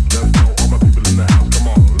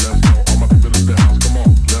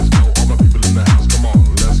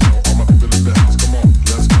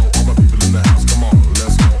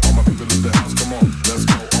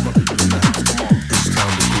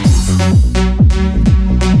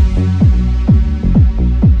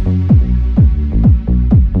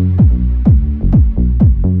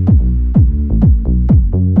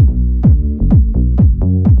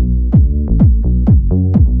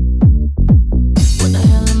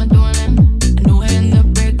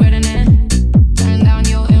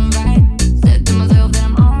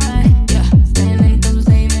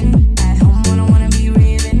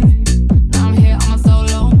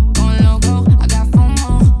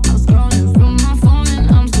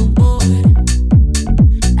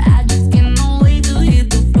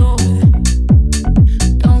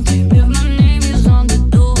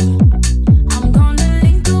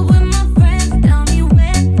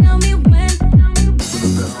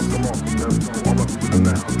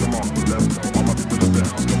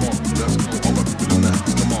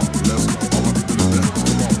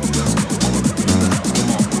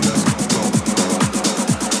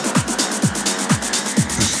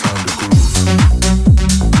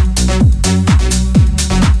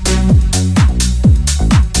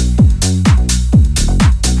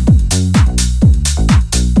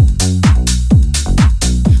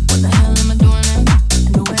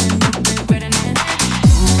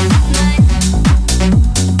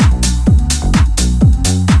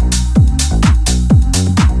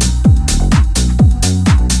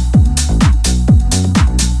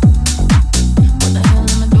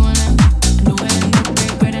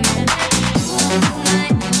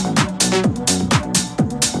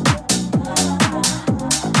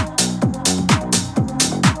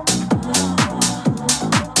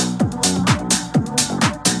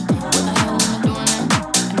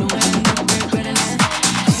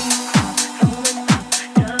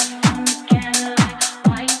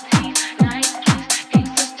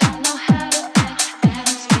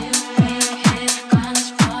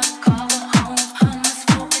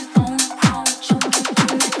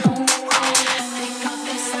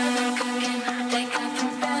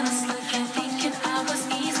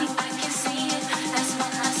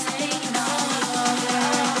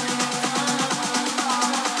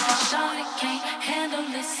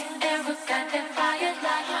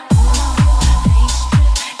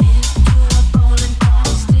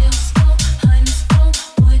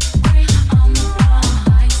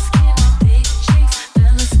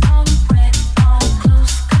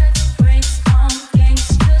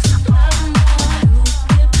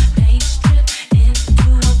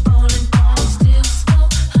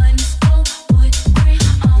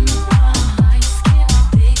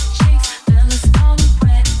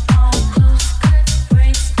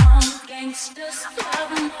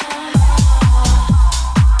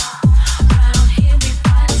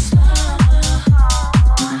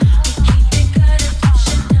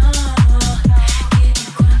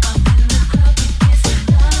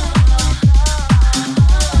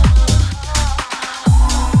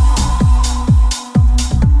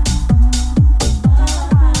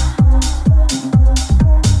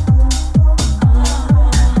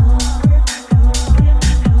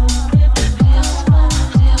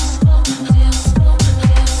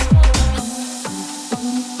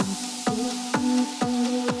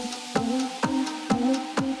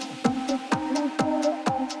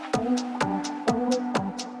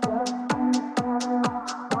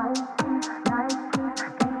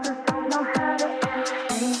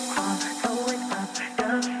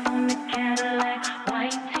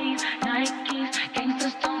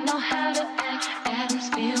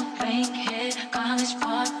 Big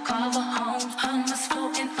chicks,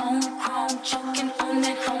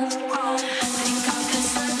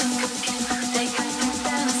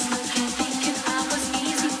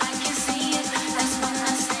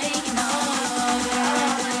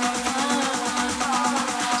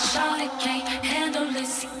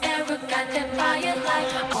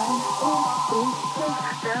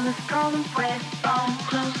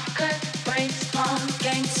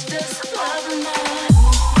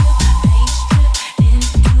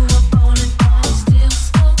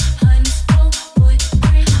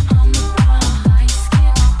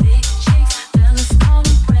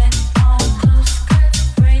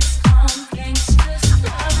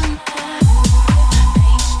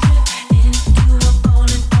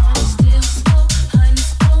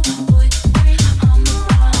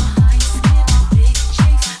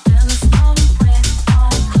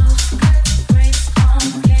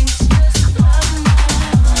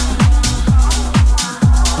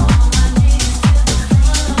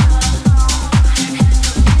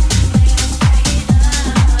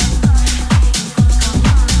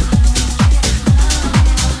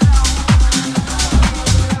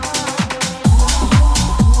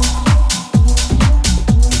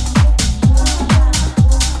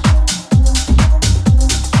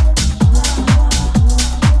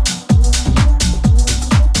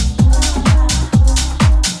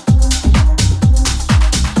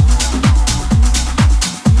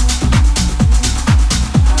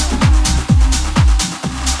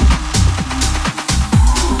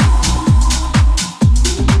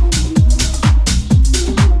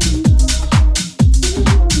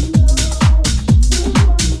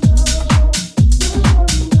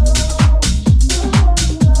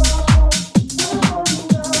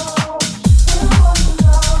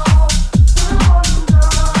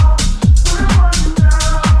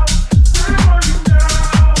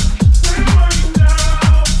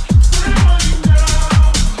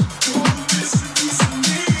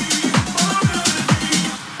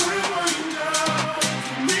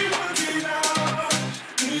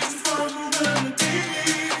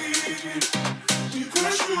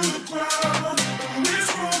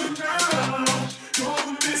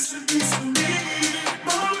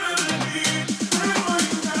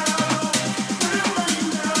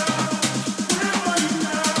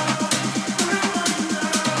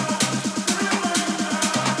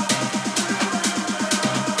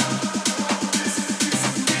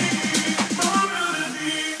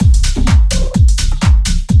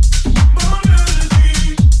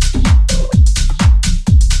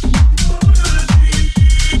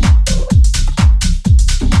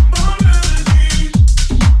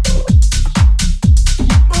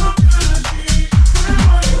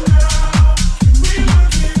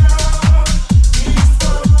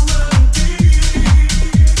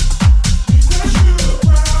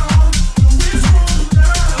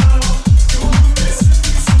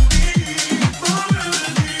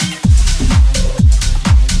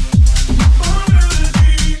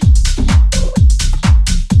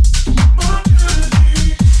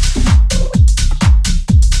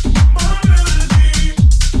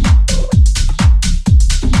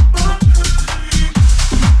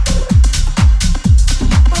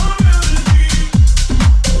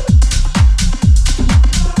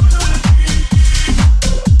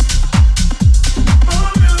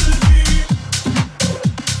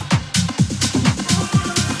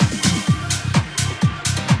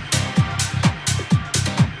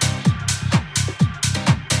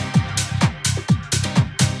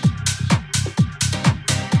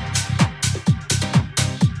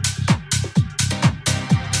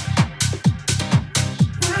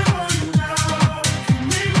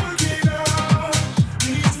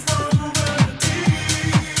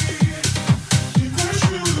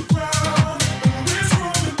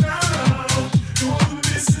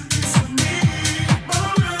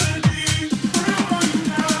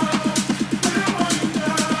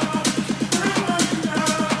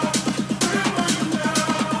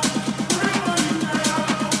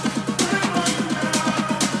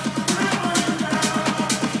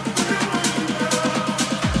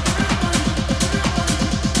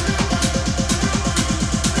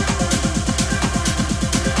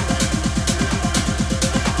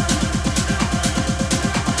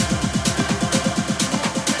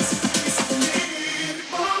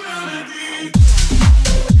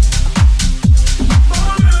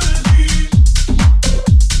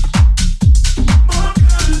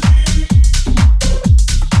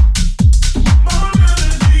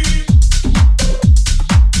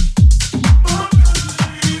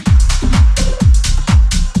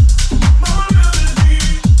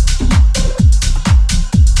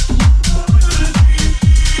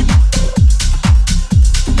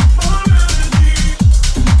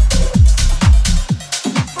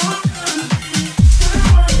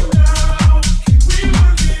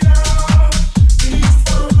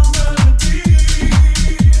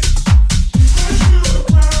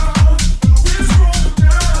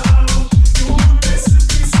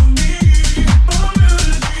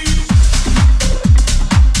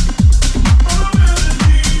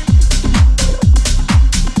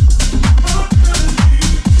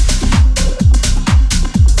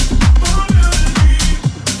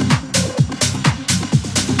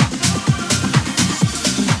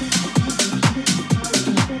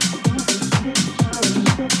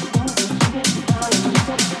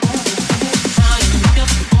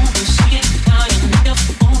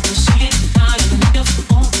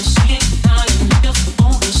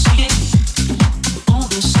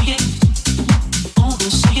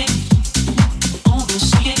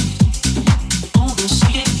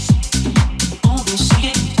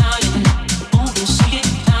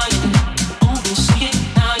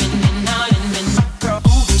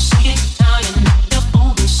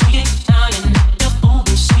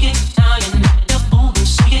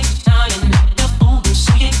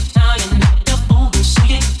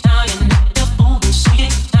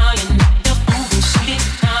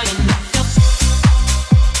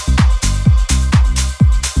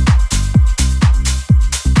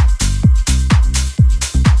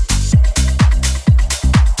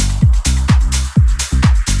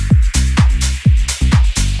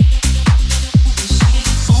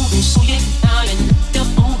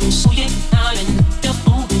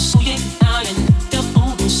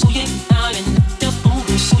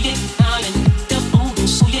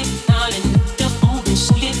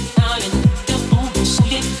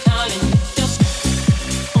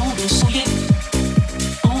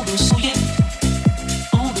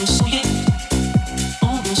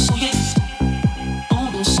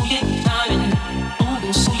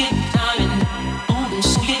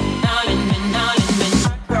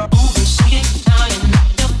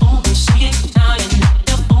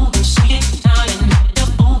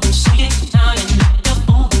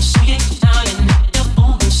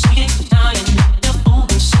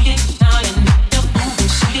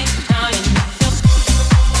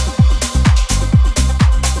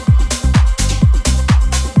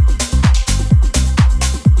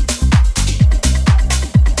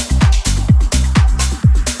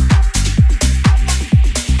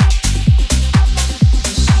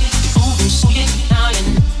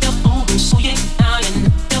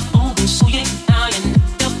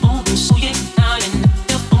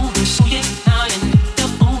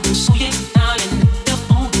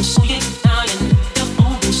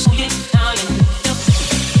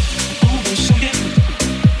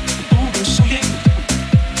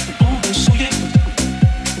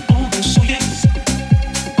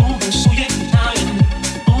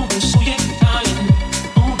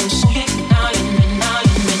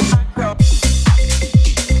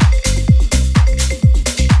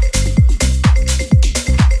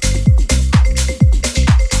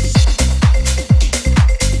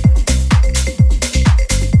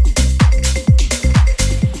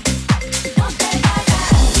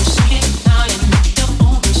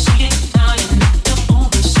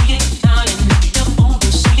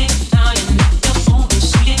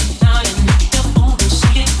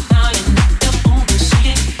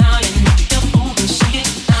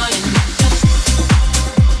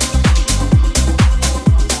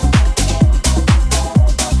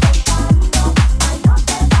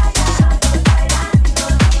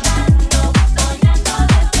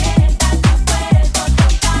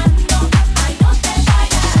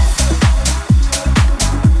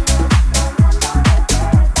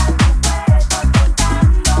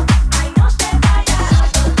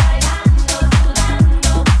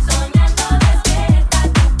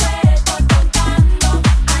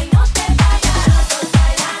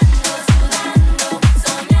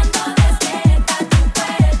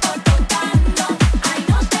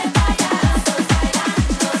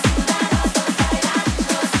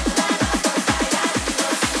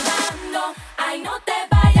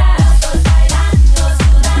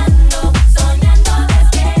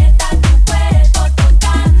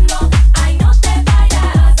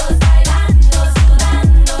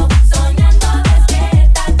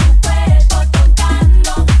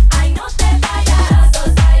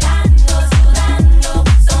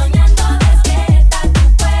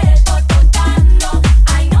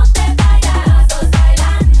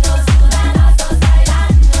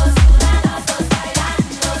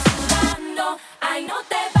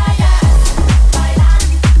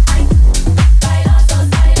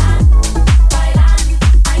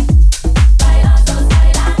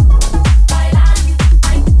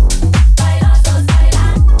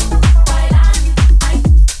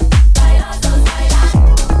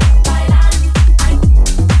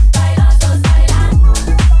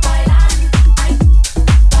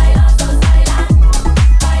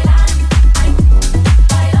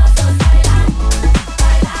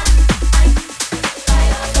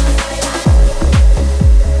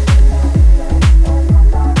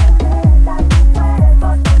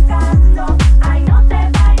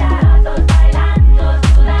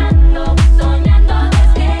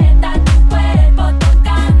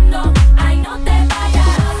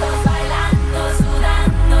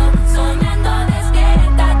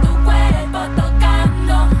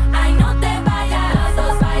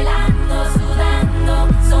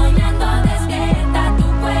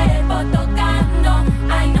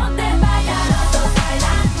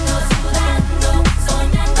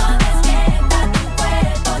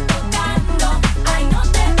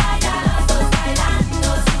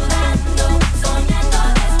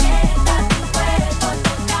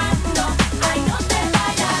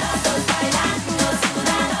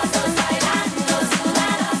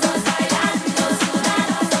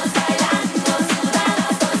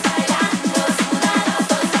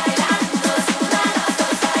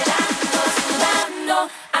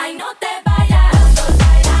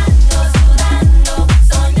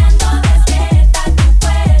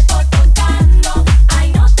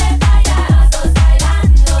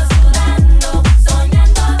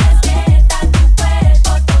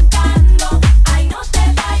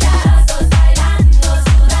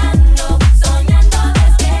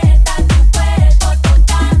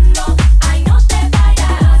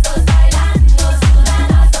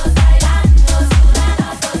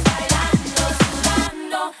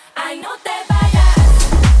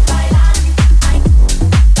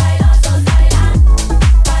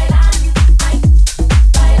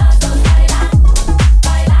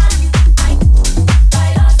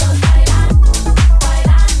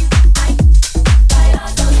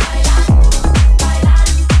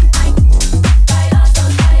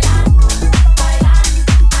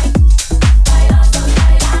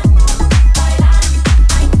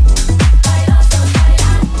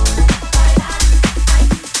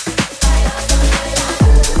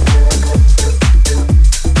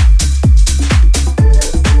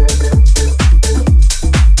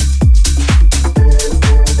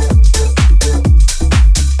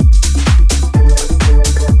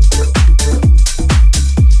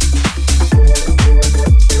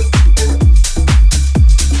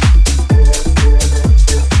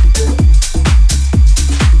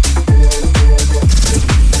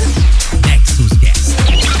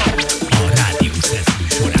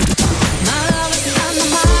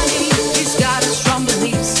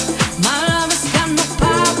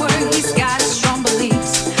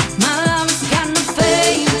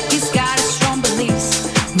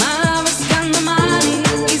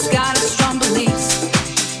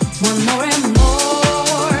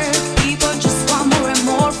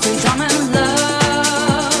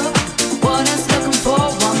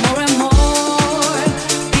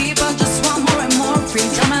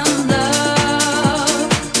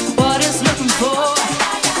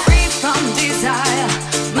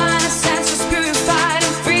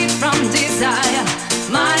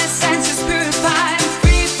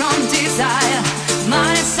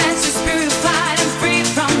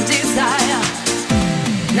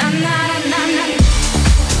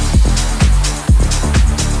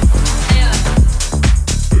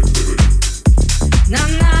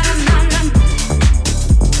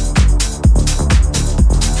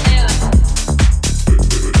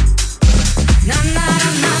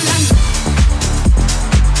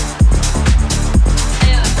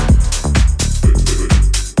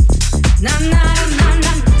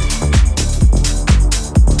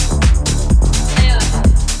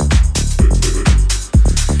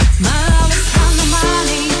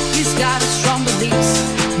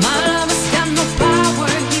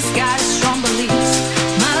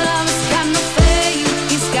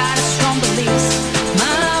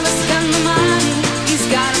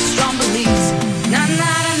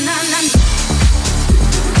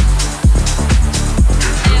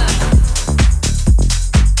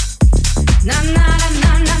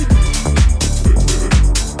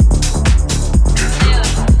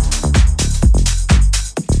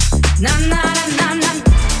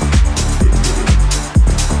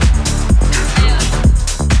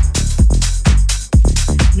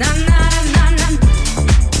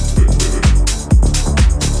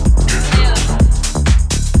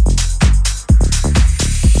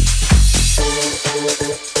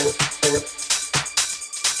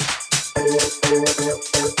 My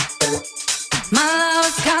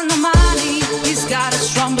lover's got no money, he's got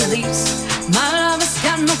strong beliefs. My lover's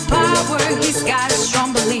got no power, he's got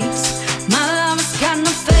strong beliefs. My lover's got no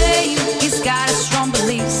fame, he's got strong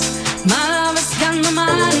beliefs. My lover's got no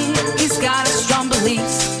money, he's got strong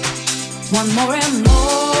beliefs. Want more and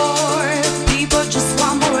more, people just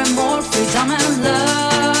want more and more freedom and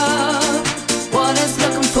love. What is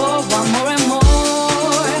looking for? Want more and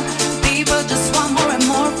more, people just want more and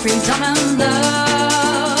more freedom and love.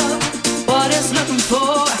 What is looking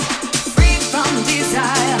for? Free from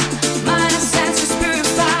desire, mind and senses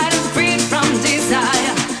purified and free from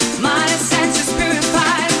desire. Mind and senses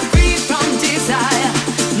purified and free from desire.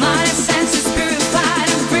 Mind and senses purified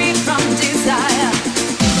and free from desire.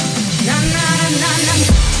 Na na na na.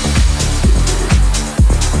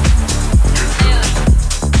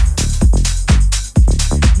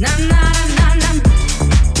 Na na na na.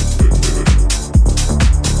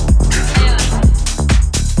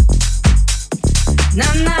 Na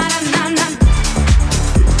na na na.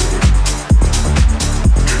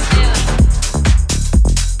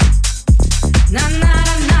 Na na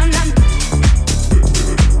na na.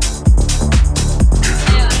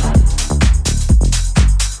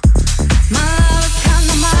 My lover's got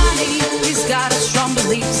no money, he's got strong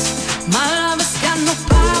beliefs. My lover's got no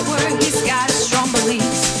power, he's got strong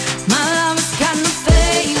beliefs. My lover's got no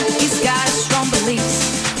fame, he's got strong beliefs.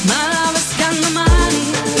 My lover's got no money,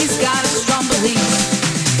 he's got strong beliefs.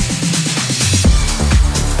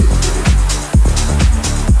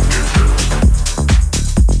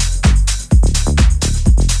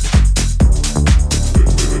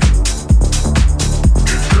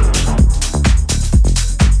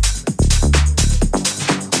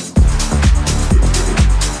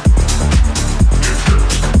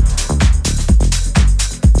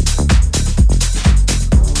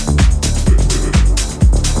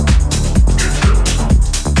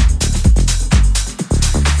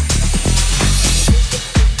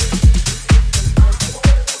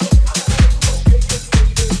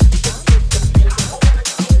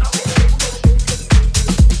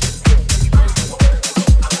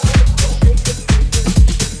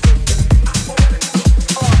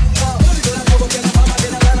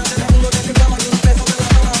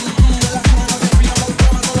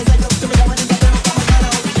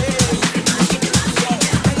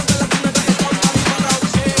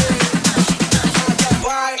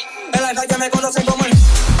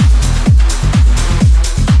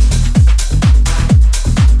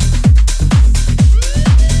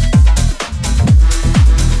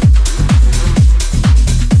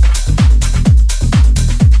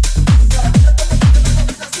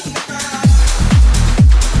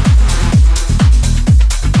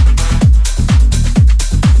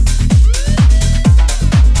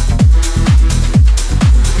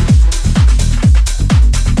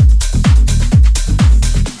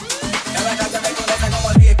 Ella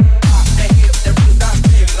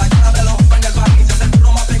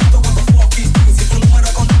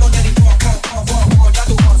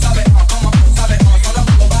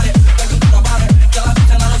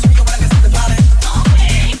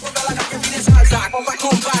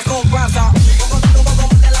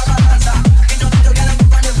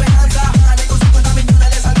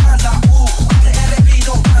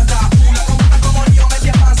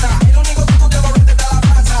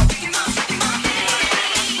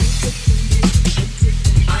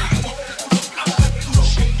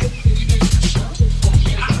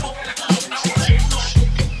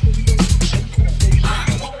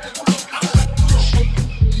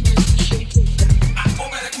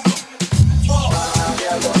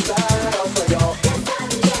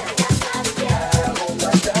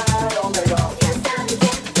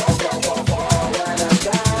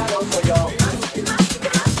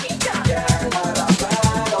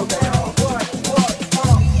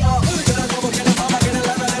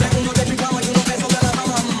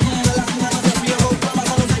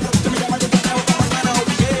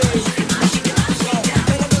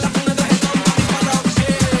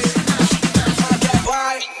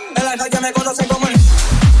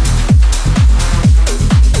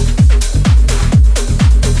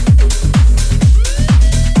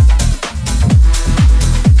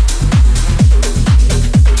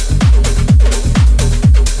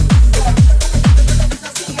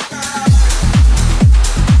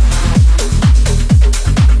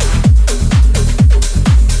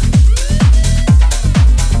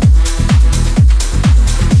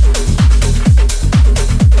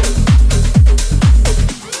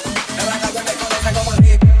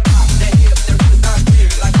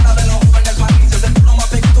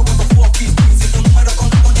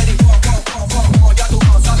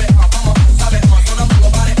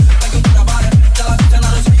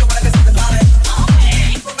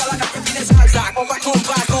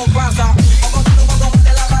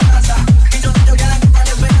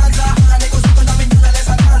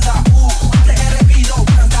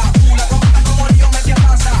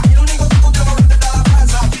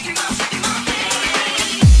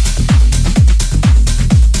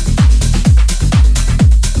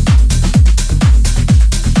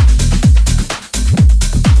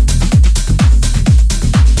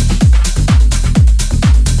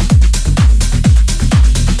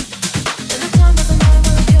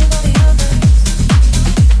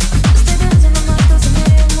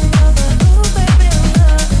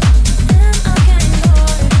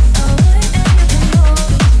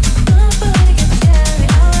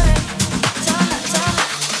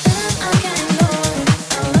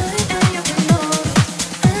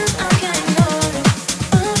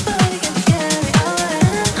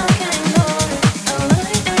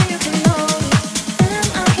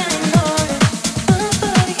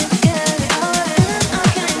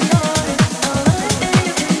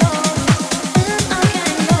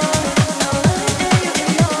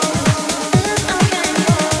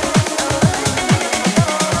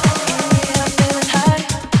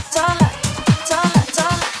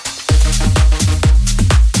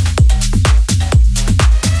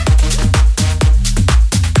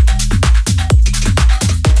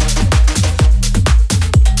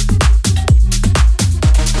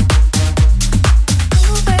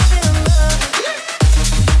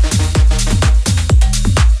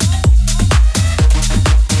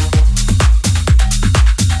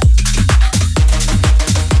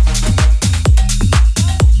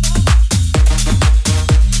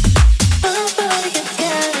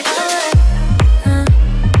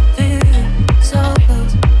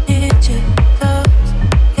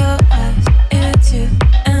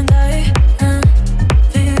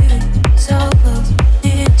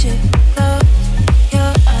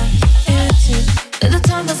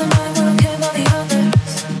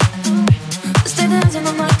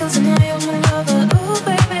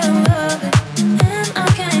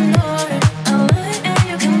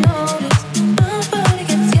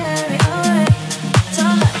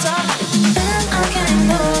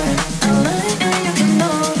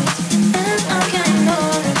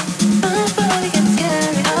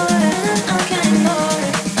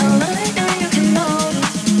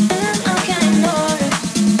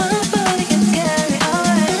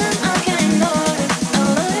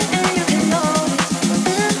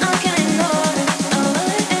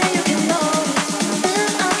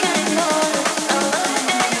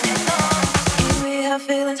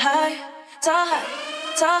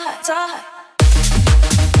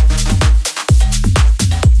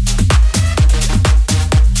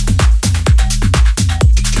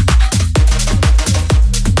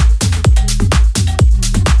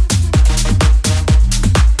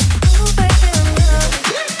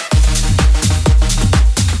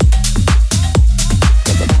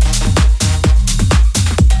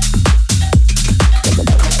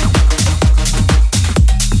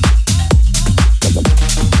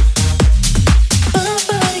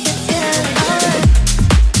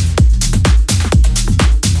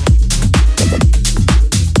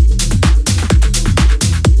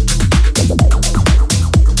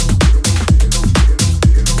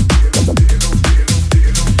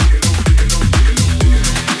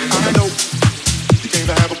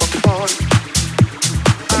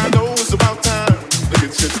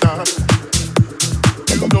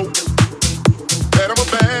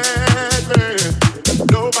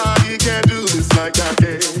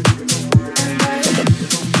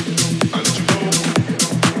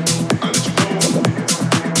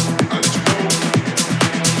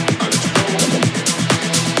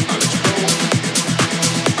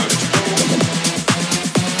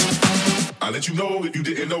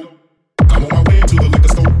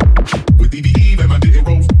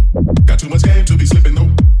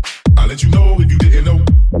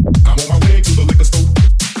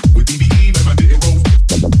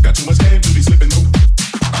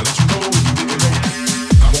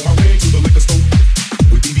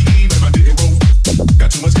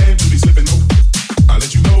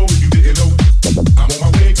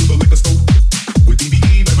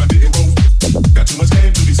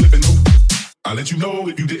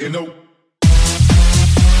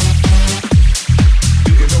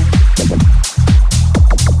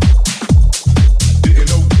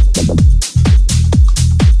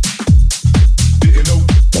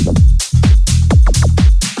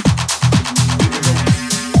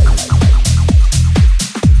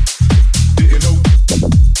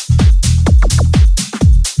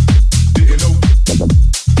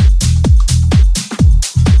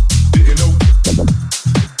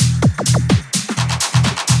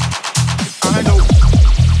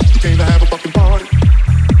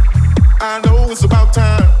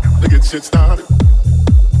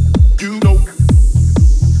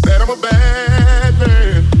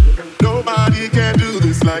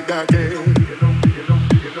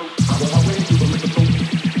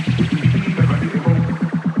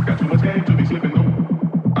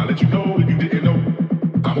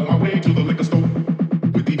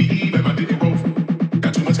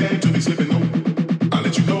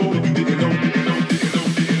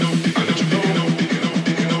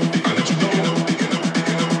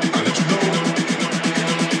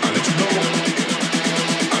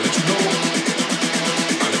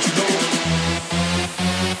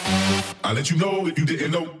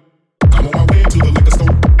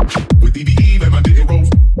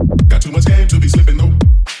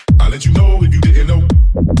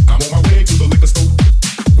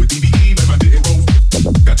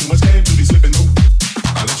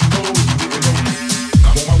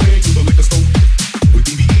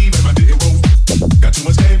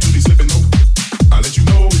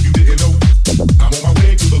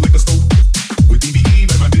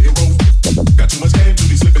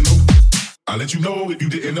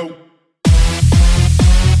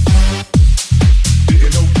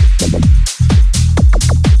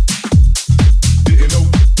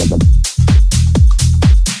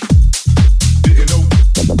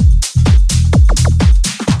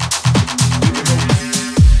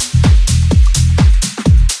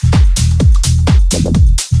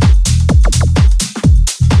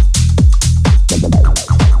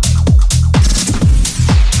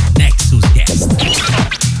Nexus Guest.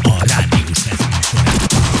 A Rádió Szesz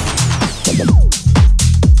műsorában.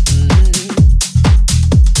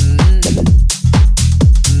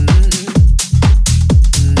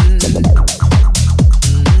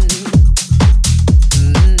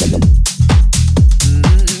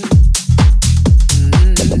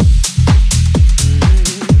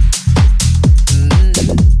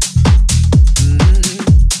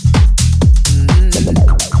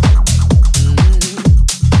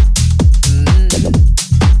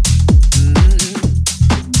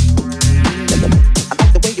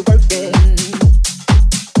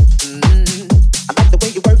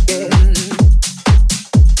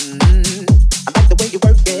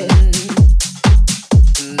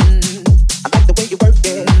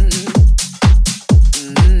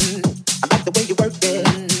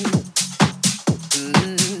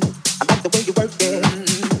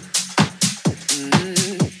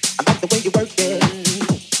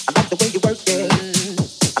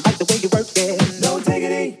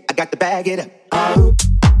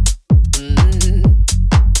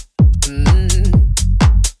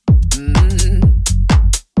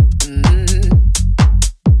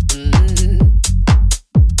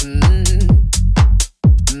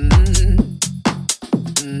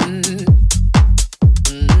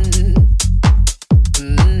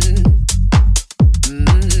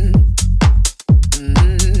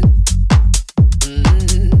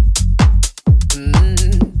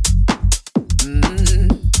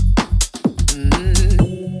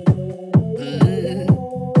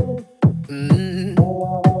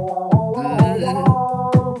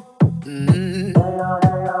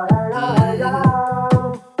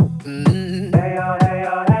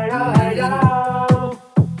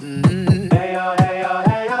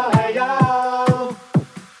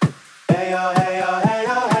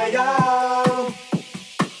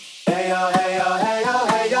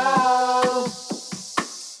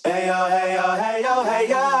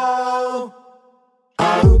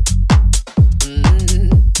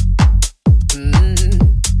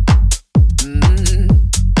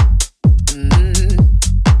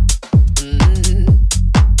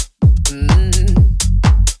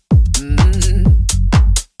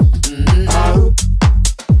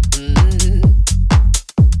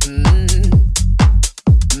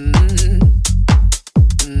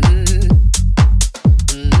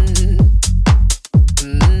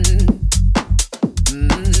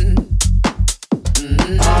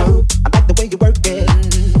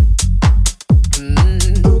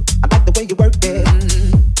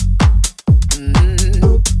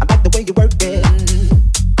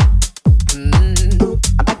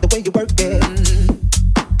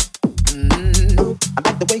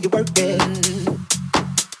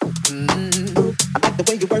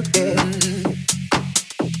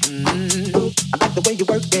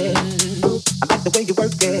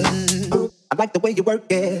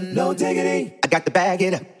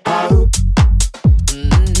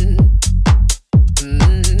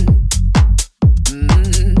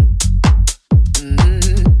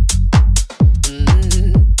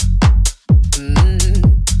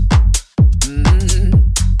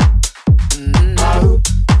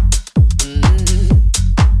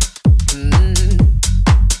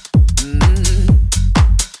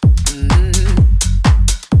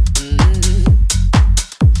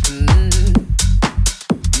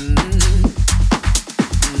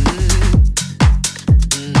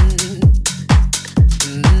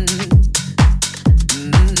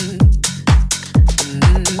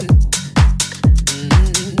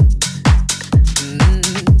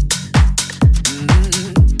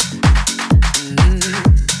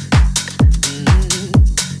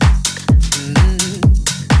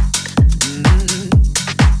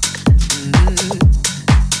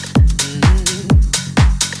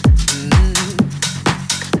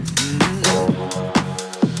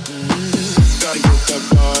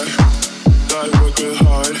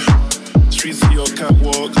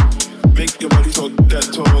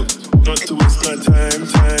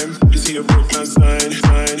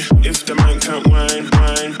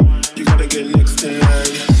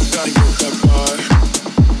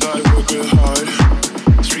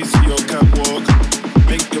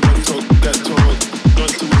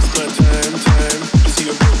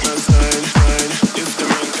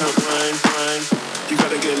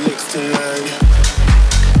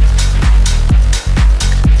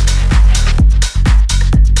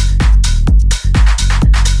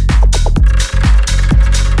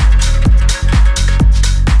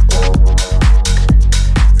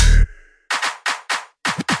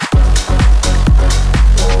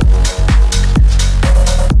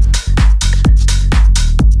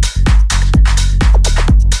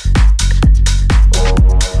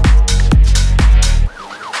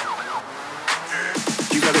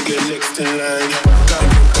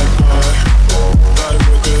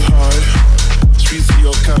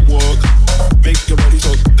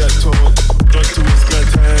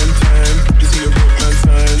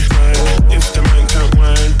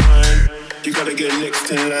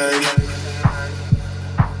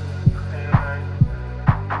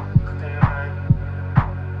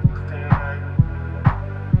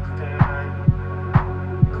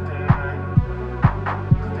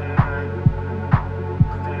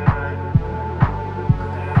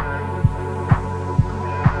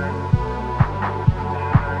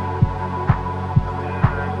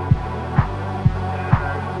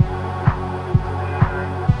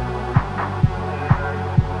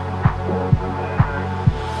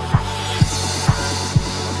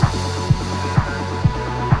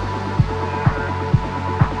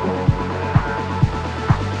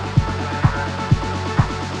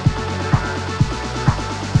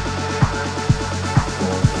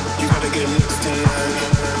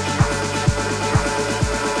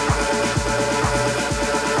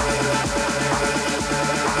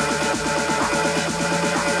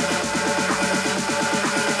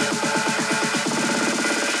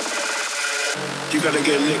 gotta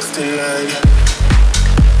get next in line.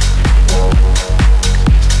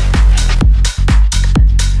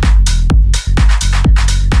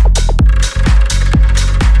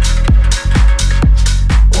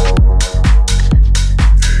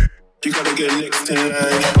 You gotta get next in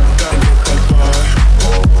line. Gotta get that bar.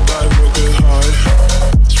 Gotta work it hard.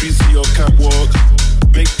 Streets to your catwalk.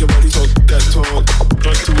 Make your body talk that talk.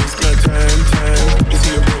 Not to waste my time. You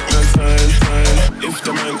see a broke man sign. If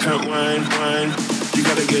the man can't whine. You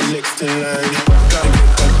gotta get next in line.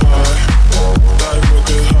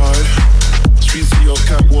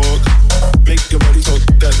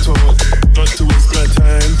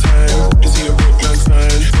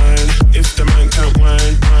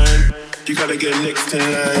 next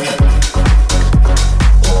in line.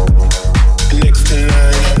 Next in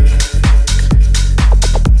line.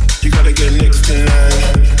 You gotta get next in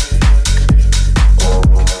line.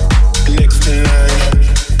 Next in line.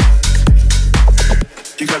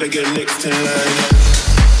 You gotta get next in line.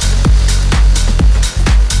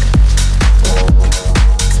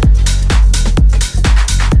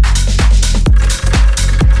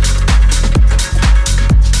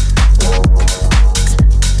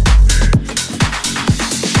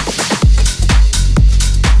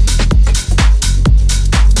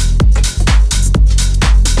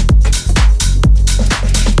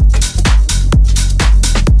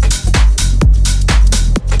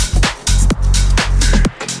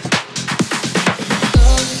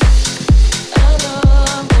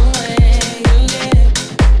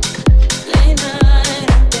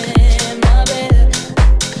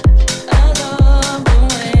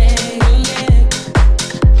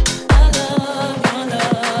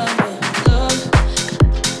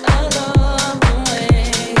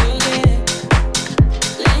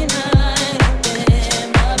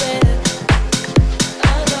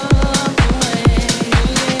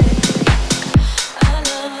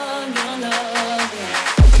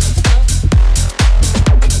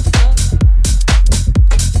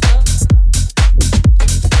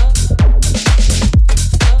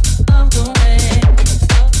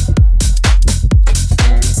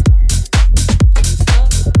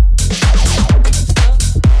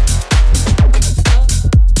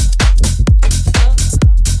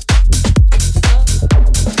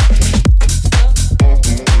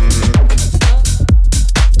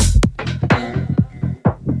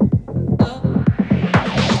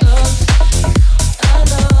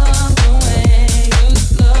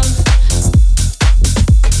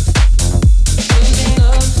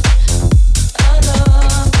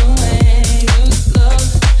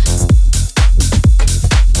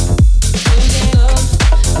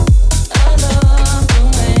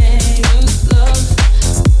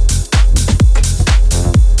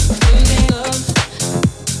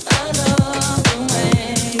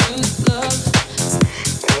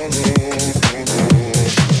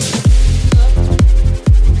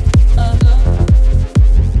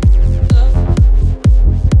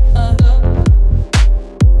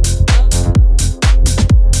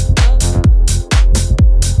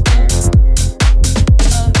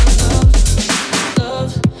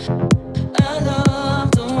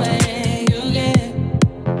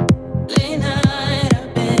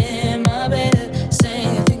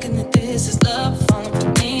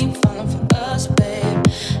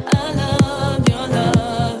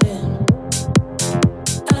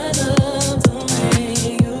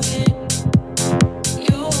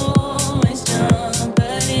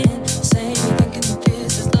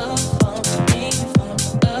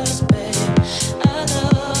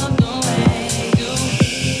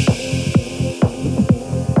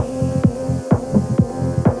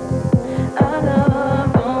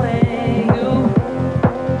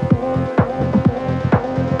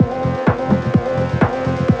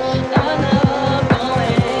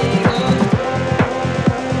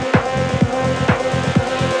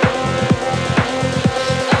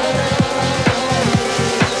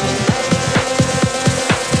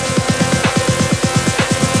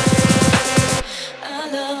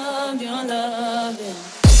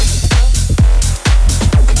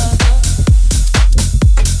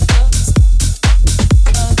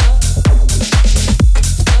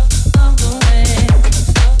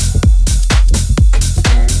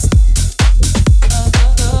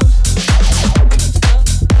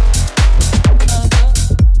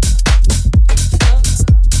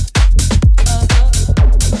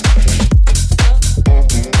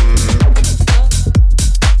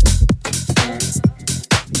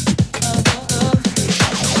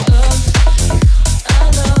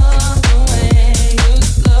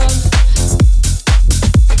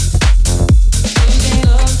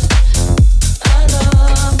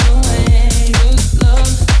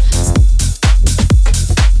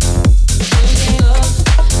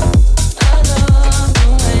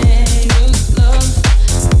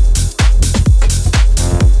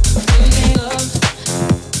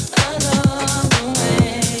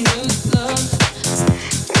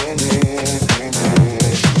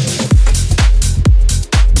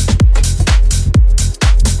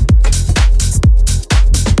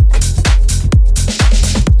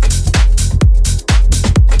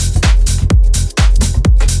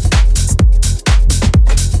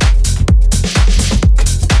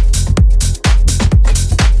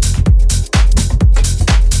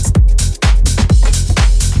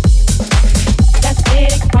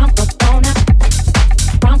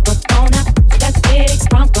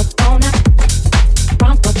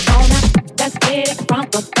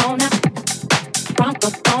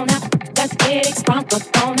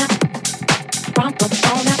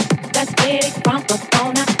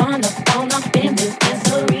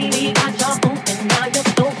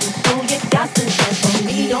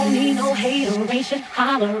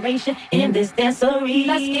 Holleration in this dancery.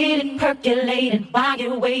 Let's get it percolating while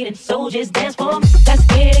you're waiting. So just dance for me. Let's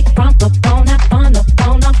get it crunk up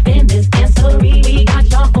on up in this dancery. We got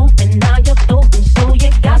y'all open, now you're open, so you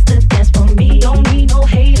got to dance for me. Don't need no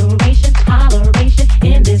hateration, holleration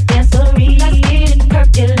in this dancery. Let's get it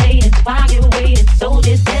percolating while you're waiting. So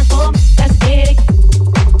just dance for me. Let's get it.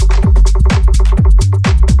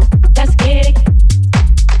 Let's get it.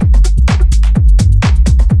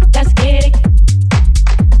 Let's get it.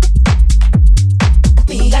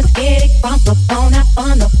 Let's get it, bump up on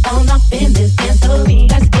up in this dancery.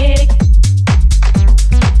 Let's get it.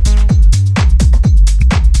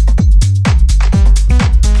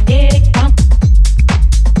 Get it, bump.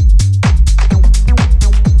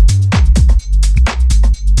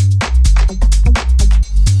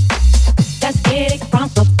 Let's get it,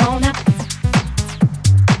 bump up on up.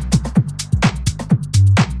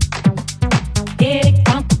 Get it,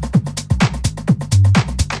 bump.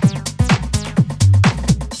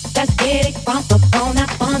 Let's get it crunk up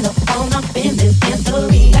on up in this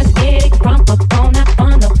dancery. Let's get it crunk up on up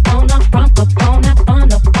crunk up on up crunk up on up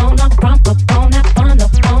crunk up on up crunk up on up crunk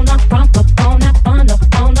up on up crunk up on up crunk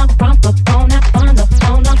up on up crunk up on up crunk up on up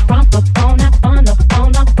crunk up on up crunk up on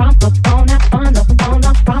up crunk up on up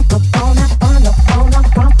crunk up on up crunk up on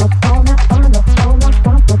up crunk up on up crunk up on up crunk up on up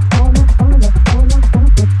crunk up on up.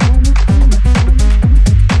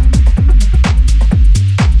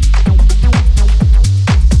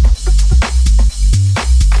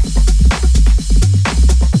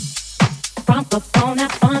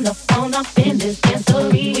 Up in this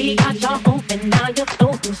dancery, we got y'all open, now you're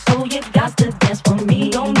open, so you got to dance for me.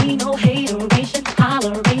 Don't need no hateration,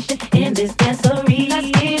 holleration in this dancery.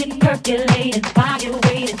 Let's get it percolating while you're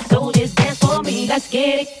waiting, so just dance for me. Let's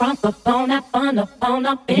get it crunk up on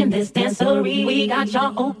up in this dancery. We got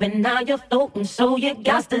y'all open, now you're open, so you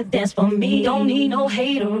got to dance for me. Don't need no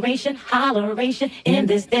hateration, holleration in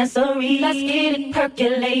this dancery. Let's get it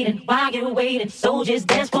percolating while you're waiting, so just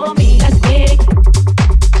dance for me. Let's get it.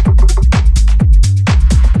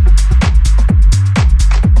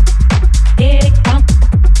 Get it crunk.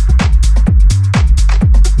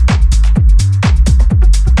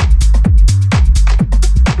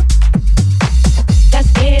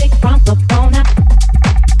 Let's get it crunk up on up.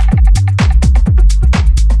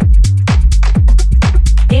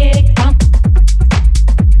 Get it crunk.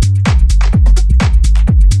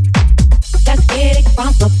 Let's get it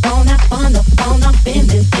crunk up on up in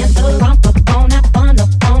this dance. Crunk up on up crunk up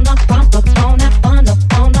on up crunk up on up crunk up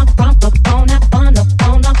on up crunk up on up crunk up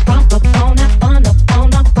on up crunk up on up crunk up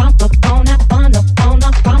on up crunk up on up crunk up on up crunk up on up crunk up on up crunk up on up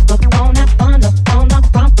crunk up on up crunk up on up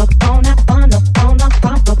crunk up on up crunk up on up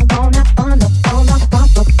crunk up on up crunk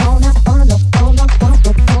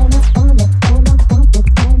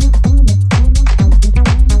up.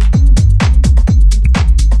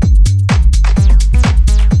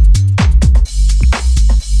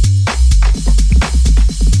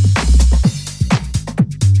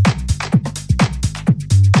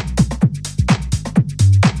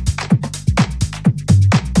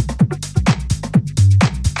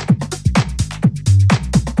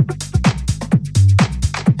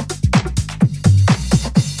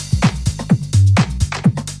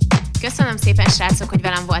 Köszönöm szépen, srácok, hogy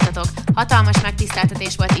velem voltatok. Hatalmas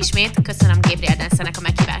megtiszteltetés volt ismét, köszönöm Gabriel Dancernek a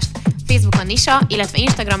meghívást. Facebookon Nisa, illetve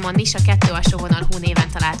Instagramon Nisa2_hu néven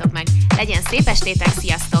találtok meg. Legyen szép estétek,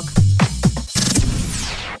 sziasztok!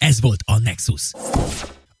 Ez volt a Nexus.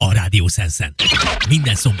 A Rádió Sensen.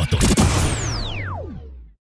 Minden szombaton.